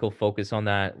lyrical focus on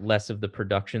that, less of the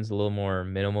production's a little more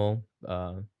minimal,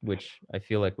 which I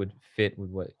feel like would fit with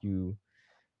what you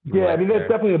yeah. I like mean, there.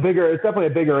 it's definitely a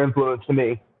bigger influence to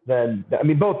me than I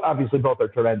mean, both are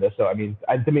tremendous. So I mean,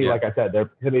 to me, Yeah. like I said,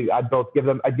 they're to me. I'd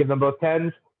give them both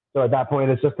tens. So at that point,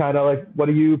 it's just kind of like, what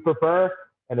do you prefer?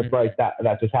 And it's Mhm. like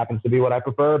that just happens to be what I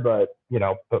prefer. But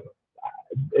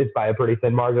it's by a pretty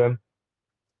thin margin.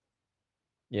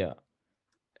 Yeah.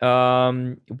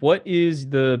 What is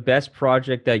the best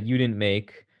project that you didn't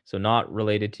make, so not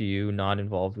related to you, not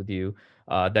involved with you,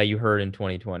 that you heard in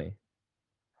 2020?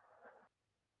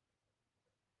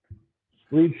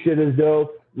 Sleep shit is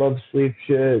dope. Love sleep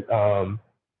shit. I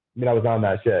mean, I was on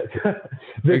that shit. Are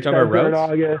you Vic talking about Spencer in Routes?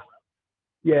 August.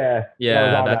 Yeah, I was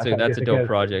Yeah, on that's that a fucking that's a dope thing.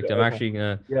 project. I'm actually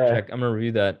gonna Yeah, check. I'm gonna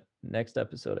review that next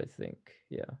episode, I think.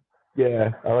 Yeah.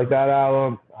 yeah, I like that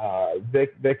album.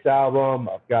 Vic's album.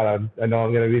 I know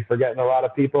I'm gonna be forgetting a lot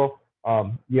of people.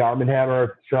 The Arm&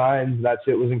 Hammer Shrines. That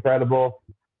shit was incredible.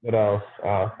 What else?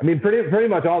 I mean, pretty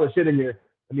much all the shit in your.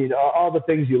 I mean, all the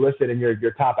things you listed in your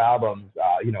top albums.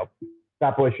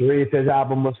 Fat Boy Sharif, his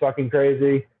album was fucking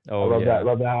crazy. I Oh love that. yeah.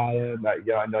 Love that album.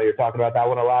 I know you're talking about that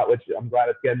one a lot, which I'm glad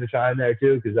it's getting to shine there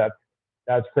too, because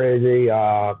that's crazy.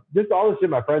 Just all the shit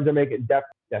my friends are making.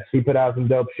 Yeah, she put out some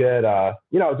dope shit.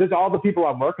 Just all the people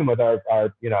I'm working with are I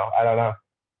don't know,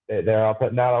 they're all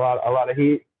putting out a lot of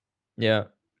heat. Yeah.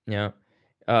 Yeah.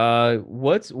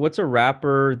 What's a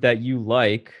rapper that you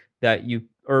like that you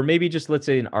or maybe just let's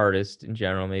say an artist in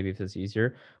general, maybe if it's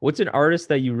easier. What's an artist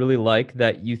that you really like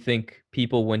that you think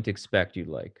people wouldn't expect you'd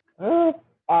like? Uh,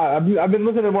 I've been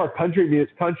listening to more country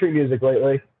music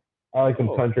lately. I like some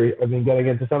Oh, country. I've been getting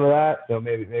into some of that, so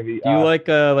maybe do you like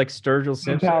Sturgill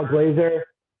Simpson? Pal Glazer.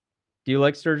 Do you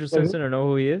like Sturgill Like, Simpson or know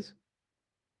who he is?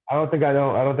 I don't think I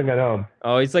know. I don't think I know him.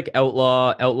 Oh, he's like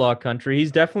outlaw country.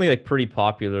 He's definitely like pretty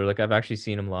popular. Like I've actually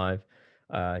seen him live.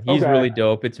 He's Okay. really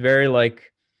dope. It's very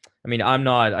like, I mean,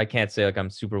 I can't say like I'm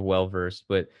super well versed,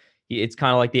 but it's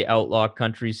kind of like the outlaw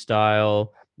country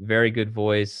style. Very good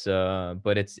voice.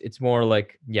 But it's more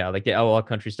like, yeah, like the outlaw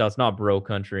country style. It's not bro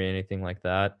country or anything like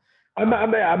that. I'm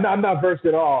not versed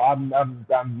at all.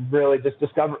 I'm really just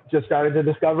starting to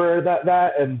discover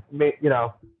that and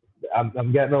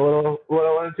I'm getting a little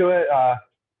into it.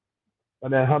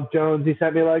 And then Hump Jones, he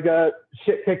sent me like a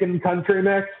shit kicking country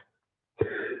mix.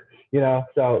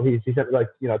 So he sent me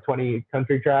like 20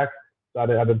 country tracks. So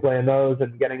I've been playing those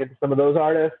and getting into some of those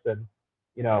artists, and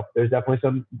there's definitely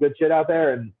some good shit out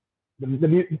there. And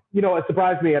it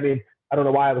surprised me. I mean, I don't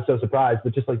know why I was so surprised,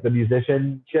 but just like the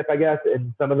musicianship, I guess,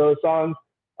 in some of those songs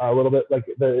are a little bit like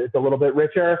it's a little bit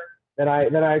richer than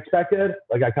I expected.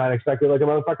 Like I kind of expected like a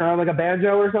motherfucker on like a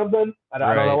banjo or something. I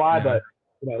don't know Right. why,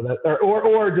 Yeah. but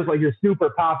or just like your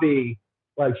super poppy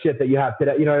like shit that you have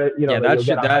today. Yeah, That that you'll get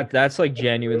shit on like that's like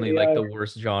genuinely like radio. the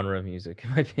worst genre of music in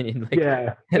my opinion. Like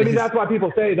Yeah. it I mean, is. that's why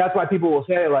people say, that's why people will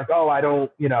say, like, oh, I don't,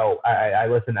 I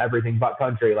listen to everything but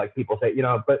country. Like people say,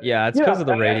 but, Yeah, it's because of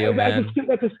the radio, man.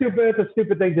 that's a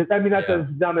stupid thing. I mean, that's Yeah. as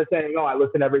dumb as saying, oh, I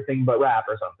listen to everything but rap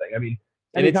or something. I mean,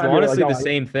 And it's anytime you're like, honestly oh, the I listen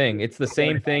same thing. It's the to same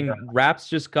everything. thing. Rap's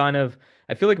just kind of,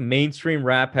 I feel like mainstream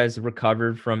rap has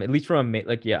recovered from, at least from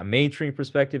a mainstream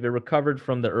perspective, it recovered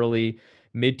from the early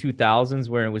mid 2000s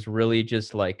where it was really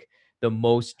just like the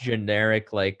most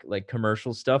generic like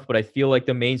commercial stuff. But I feel like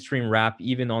the mainstream rap,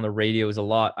 even on the radio, is a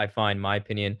lot, I find, my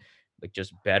opinion, like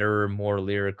just better, more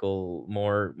lyrical,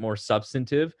 more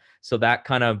substantive. So that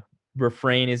kind of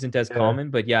refrain isn't as Yeah. common,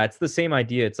 but yeah, it's the same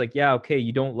idea. It's like, yeah, okay,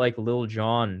 you don't like Lil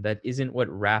Jon. That isn't what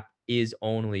rap is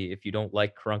only if you don't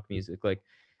like crunk music. Like,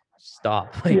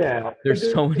 stop. Like, Yeah.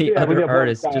 there's so many Yeah. We other have one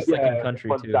artists style. just like in Yeah. country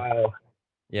One too. style.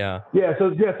 Yeah. So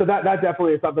that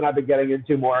definitely is something I've been getting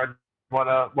into more and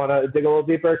wanna dig a little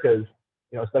deeper because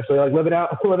especially like living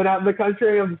out in the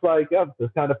country, I'm just like, yeah, this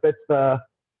kind of fits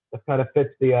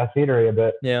the scenery a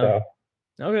bit. Yeah.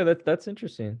 So Okay, that's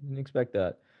interesting. Didn't expect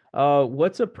that.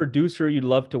 What's a producer you'd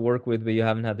love to work with but you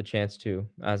haven't had the chance to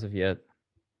as of yet?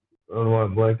 I don't know why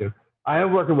I'm blanking. I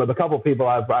am working with a couple people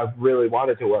I've really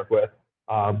wanted to work with.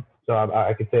 So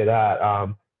I could say that.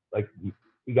 Like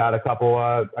we got a couple.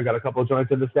 I got a couple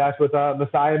joints in the stash with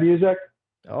Messiah Music.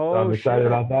 So Oh I'm excited shit.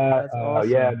 about that. That's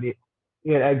Yeah, awesome. me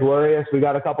and Ed Glorious, we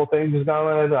got a couple things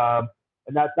going.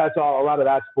 And that's all. A lot of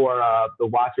that's for the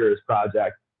Watchers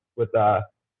project. With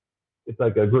it's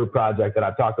like a group project that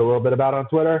I've talked a little bit about on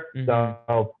Twitter.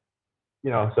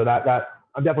 Mm-hmm. So that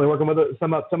I'm definitely working with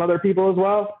some other people as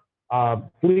well.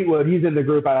 Fleetwood, he's in the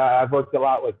group I've worked a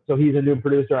lot with. So he's a new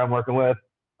producer I'm working with,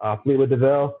 Fleetwood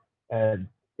DeVille, and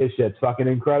his shit's fucking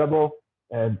incredible.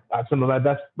 And I have some of my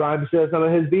best rhymes to some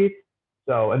of his beats.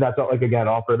 So, and that's all, like, again,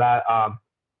 all for that.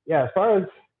 Yeah, as far as,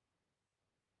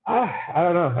 I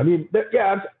don't know. I mean, there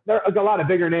are like a lot of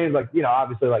bigger names, like,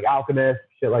 obviously like Alchemist,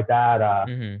 shit like that.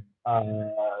 Mm-hmm.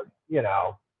 You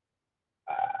know,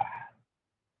 uh,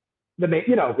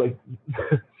 like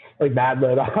like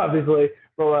Madlib, obviously.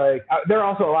 But like, there are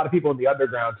also a lot of people in the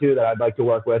underground too that I'd like to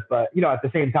work with. But at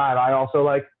the same time, I also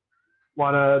like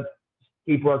want to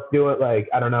keep doing, like,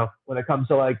 I don't know, when it comes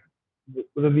to like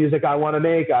the music I want to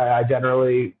make, I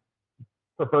generally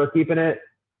prefer keeping it,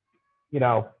 you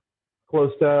know,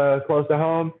 close to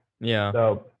home. Yeah.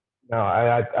 So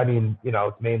I mean,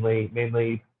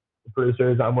 mainly the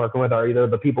producers I'm working with are either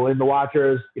the people in the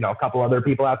Watchers, a couple other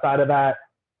people outside of that.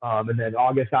 And then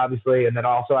August, obviously, and then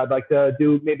also I'd like to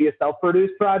do maybe a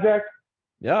self-produced project.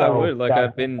 Yeah, I would. So Like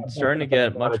I've been that's starting to something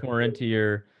I've get wanted much to more do. into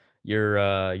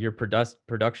your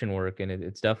production work, and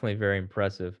it's definitely very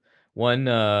impressive.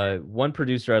 One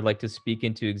producer I'd like to speak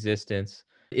into existence.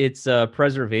 It's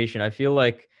Preservation. I feel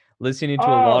like listening to a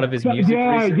lot of Oh, his music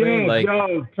yeah, recently, yeah, like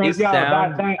yo, his yo,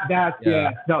 sound. that's Yeah.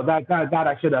 yeah, no, that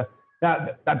I should have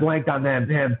that blanked on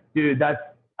him, dude.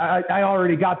 I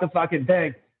already got the fucking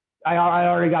thing. I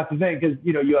already got the thing because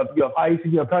you have ice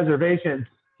and you have preservation,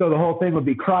 so the whole thing would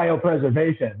be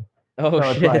cryopreservation. Oh So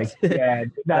it's like, shit. yeah,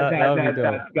 That would be dope. that's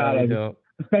That would be gotta, dope.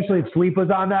 especially if Sleep was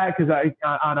on that, because I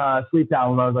on a Sleep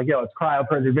album I was like, yo, it's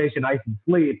cryopreservation, ice and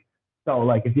sleep. So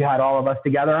like if you had all of us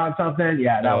together on something,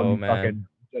 yeah, that would Oh be man.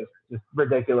 fucking just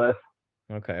ridiculous.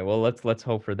 Okay. Well, let's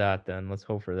hope for that then. Let's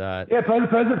hope for that. Yeah,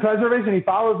 preservation. He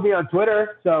follows me on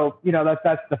Twitter, so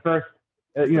that's the first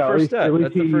That's You the know, first step. at least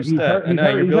That's the first he's step. heard And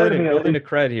you're he's heard of me at building least. a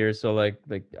cred here. So like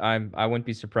I wouldn't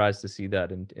be surprised to see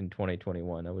that in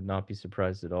 2021. I would not be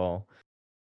surprised at all.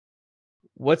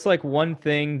 What's like one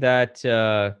thing that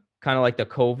kind of like the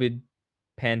COVID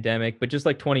pandemic, but just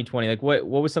like 2020, like what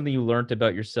was something you learned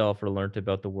about yourself or learned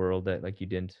about the world that like you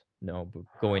didn't know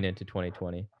going into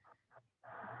 2020?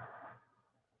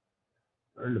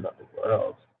 Learned about the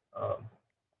world. Um,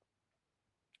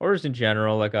 Or just in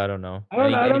general, like I don't know. I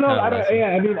don't know. I Any don't know. kind of lesson. Yeah,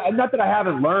 I mean, not that I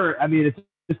haven't learned. I mean, it's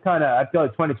just kind of. I feel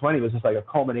like 2020 was just like a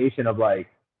culmination of like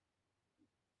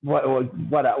what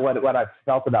I've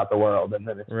felt about the world, and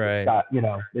then it's Right. got, you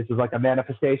know, this is like a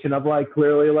manifestation of like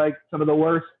clearly like some of the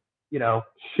worst, you know,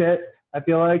 shit. I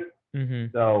feel like.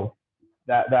 Mhm. So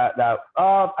that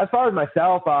as far as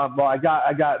myself, well, I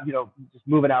got you know, just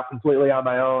moving out completely on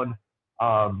my own.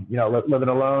 You know, living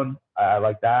alone. I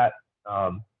like that.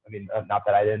 I mean, not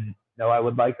that I didn't know I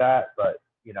would like that, but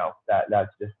you know,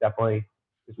 that's just definitely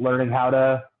just learning how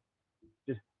to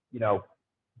just, you know,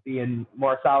 be in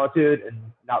more solitude and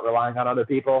not relying on other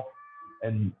people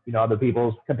and, you know, other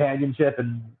people's companionship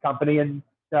and company and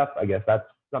stuff. I guess that's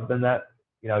something that,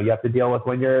 you know, you have to deal with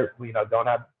when you're, you know, don't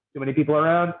have too many people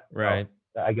around. So Right.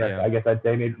 I guess I'd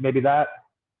say maybe that.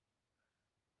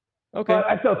 Okay. But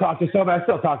I still talk to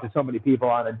so many people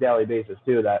on a daily basis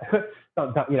too, that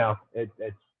sometimes, you know, it's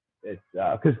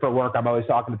because for work I'm always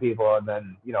talking to people, and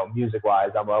then, you know, music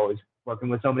wise I'm always working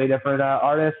with so many different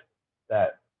artists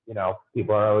that, you know,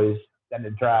 people are always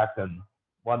sending tracks and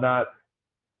whatnot.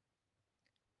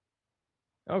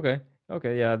 Okay.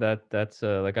 Okay. Yeah, that's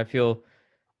like I feel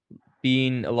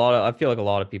being a lot of I feel like a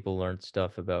lot of people learned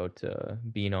stuff about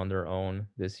being on their own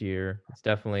this year. It's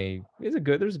definitely it's a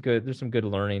good there's some good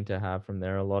learning to have from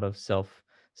there. A lot of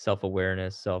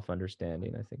self-awareness,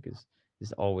 self-understanding, I think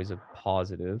is always a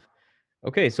positive.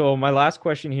 Okay, so my last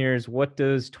question here is what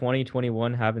does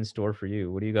 2021 have in store for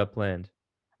you? What do you got planned?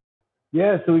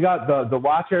 Yeah, so we got the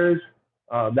Watchers,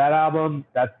 that album.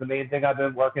 That's the main thing I've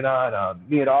been working on.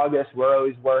 Me and August, we're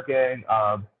always working.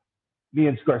 Me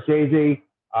and Scorsese,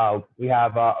 we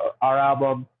have our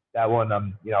album. That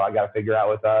one, you know, I got to figure out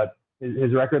with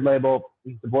his record label,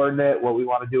 his subordinate, what we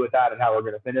want to do with that and how we're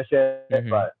going to finish it. Mhm.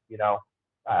 But you know,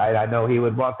 I know he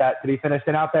would want that to be finished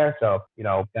and out there. So you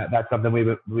know, that's something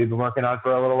we've been working on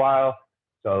for a little while.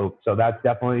 So that's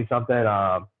definitely something.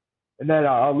 And then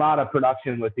a lot of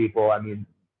production with people. I mean,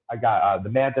 I got the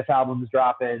Mantis albums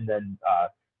dropping, then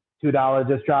 $2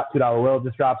 just dropped, $2 Will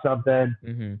just dropped something.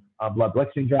 Mhm. Blood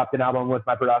Blixen dropped an album with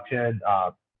my production.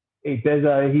 8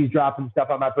 Bizza, he's dropping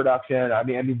stuff on my production. I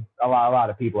mean, a lot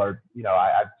of people are, you know,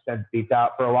 I've sent beats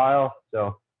out for a while,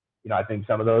 so you know, I think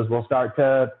some of those will start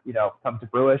to, you know, come to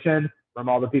fruition from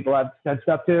all the people I've sent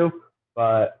stuff to.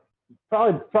 But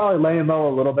probably laying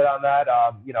low a little bit on that.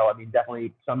 You know, I mean,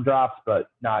 definitely some drops, but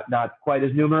not quite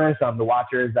as numerous. The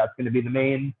Watchers, that's going to be the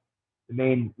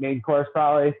main course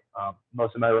probably.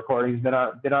 Most of my recordings been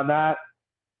on that.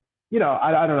 You know,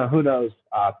 I don't know. Who knows?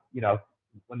 You know,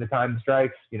 when the time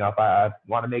strikes, you know, if I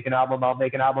want to make an album, I'll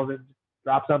make an album and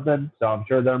drop something. So I'm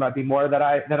sure there might be more that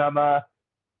I'm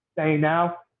saying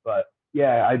now. But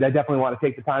yeah, I definitely want to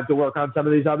take the time to work on some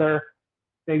of these other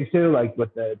things too, like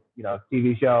with the, you know,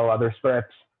 TV show, other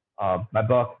scripts, my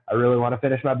book. I really want to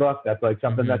finish my book. That's like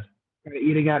something Mhm. that's kind of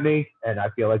eating at me, and I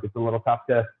feel like it's a little tough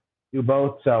to do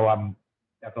both. So I'm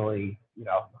definitely, you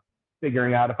know,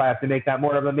 figuring out if I have to make that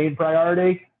more of a main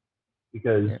priority,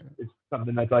 because Yeah. it's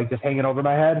something that's like just hanging over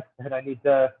my head, and I need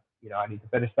to, you know, I need to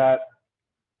finish that.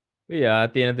 Yeah,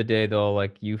 at the end of the day though,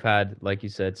 like you've had like you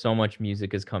said, so much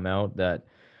music has come out that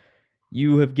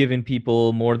you have given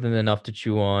people more than enough to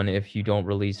chew on if you don't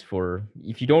release for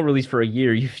a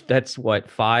year, you that's what,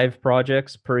 5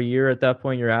 projects per year at that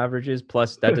point your average is,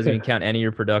 plus that doesn't even count any of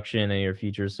your production and your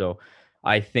features, so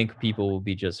I think people will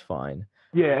be just fine.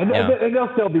 Yeah, Yeah. and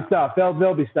there'll still be stuff.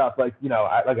 There'll be stuff like, you know,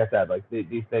 like I said, like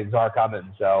these things are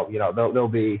coming. So you know, there'll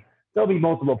be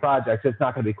multiple projects. It's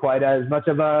not going to be quite as much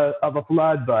of a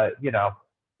flood, but you know,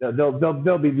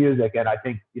 there'll be music, and I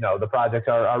think, you know, the projects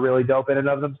are really dope in and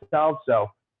of themselves.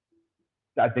 So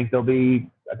I think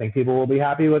people will be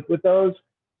happy with those.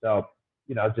 So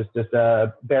you know, just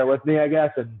bear with me, I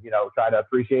guess, and you know, try to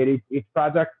appreciate each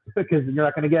project because you're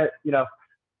not going to get, you know,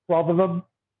 12 of them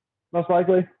most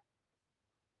likely.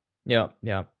 Yeah,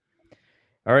 yeah.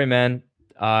 All right, man.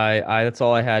 I that's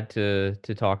all I had to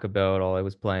talk about, all I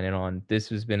was planning on. This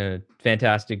has been a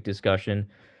fantastic discussion.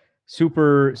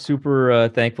 Super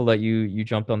thankful that you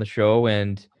jumped on the show,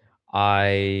 and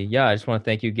I just want to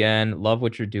thank you again. Love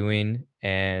what you're doing,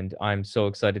 and I'm so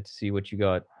excited to see what you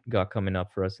got coming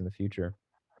up for us in the future.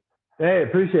 Hey,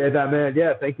 appreciate that, man.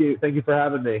 Yeah, thank you for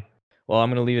having me. Well, I'm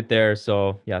gonna leave it there.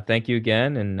 So yeah, thank you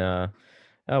again, and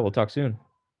we'll talk soon.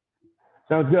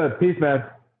 Sounds good. Peace, man.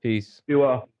 Peace. Be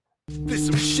well. There's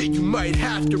some shit you might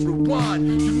have to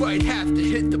rewind. You might have to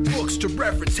hit the books to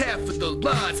reference half of the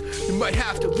lines. You might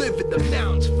have to live in the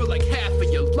mountains for like half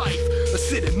of your life, or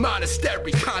sit in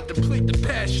monastery, contemplate the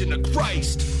passion of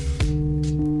Christ.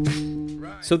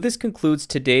 So this concludes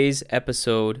today's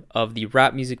episode of the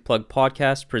Rap Music Plug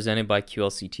podcast presented by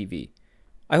QLC TV.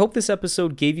 I hope this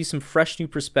episode gave you some fresh new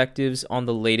perspectives on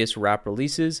the latest rap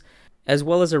releases, as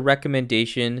well as a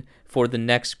recommendation for the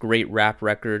next great rap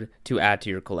record to add to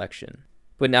your collection.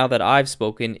 But now that I've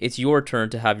spoken, it's your turn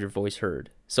to have your voice heard.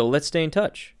 So let's stay in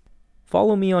touch.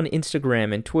 Follow me on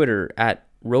Instagram and Twitter at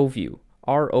Rohview,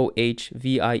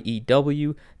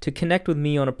 ROHVIEW, to connect with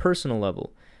me on a personal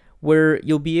level, where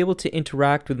you'll be able to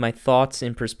interact with my thoughts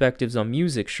and perspectives on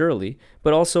music, surely,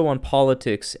 but also on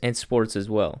politics and sports as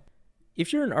well.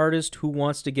 If you're an artist who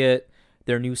wants to get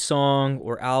their new song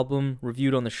or album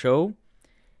reviewed on the show,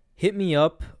 hit me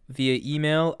up via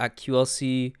email at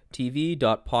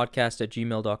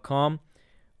qlctv.podcast@gmail.com,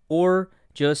 or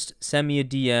just send me a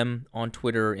DM on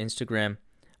Twitter or Instagram.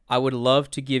 I would love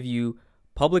to give you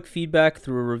public feedback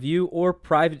through a review or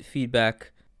private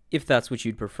feedback if that's what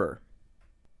you'd prefer.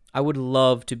 I would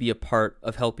love to be a part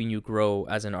of helping you grow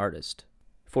as an artist.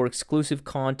 For exclusive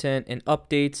content and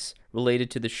updates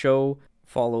related to the show,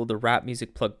 follow the Rap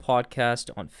Music Plug podcast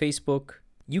on Facebook.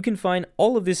 You can find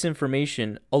all of this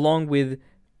information along with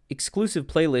exclusive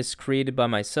playlists created by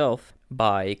myself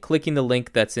by clicking the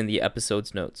link that's in the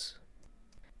episode's notes.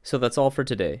 So that's all for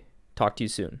today. Talk to you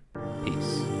soon.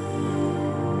 Peace.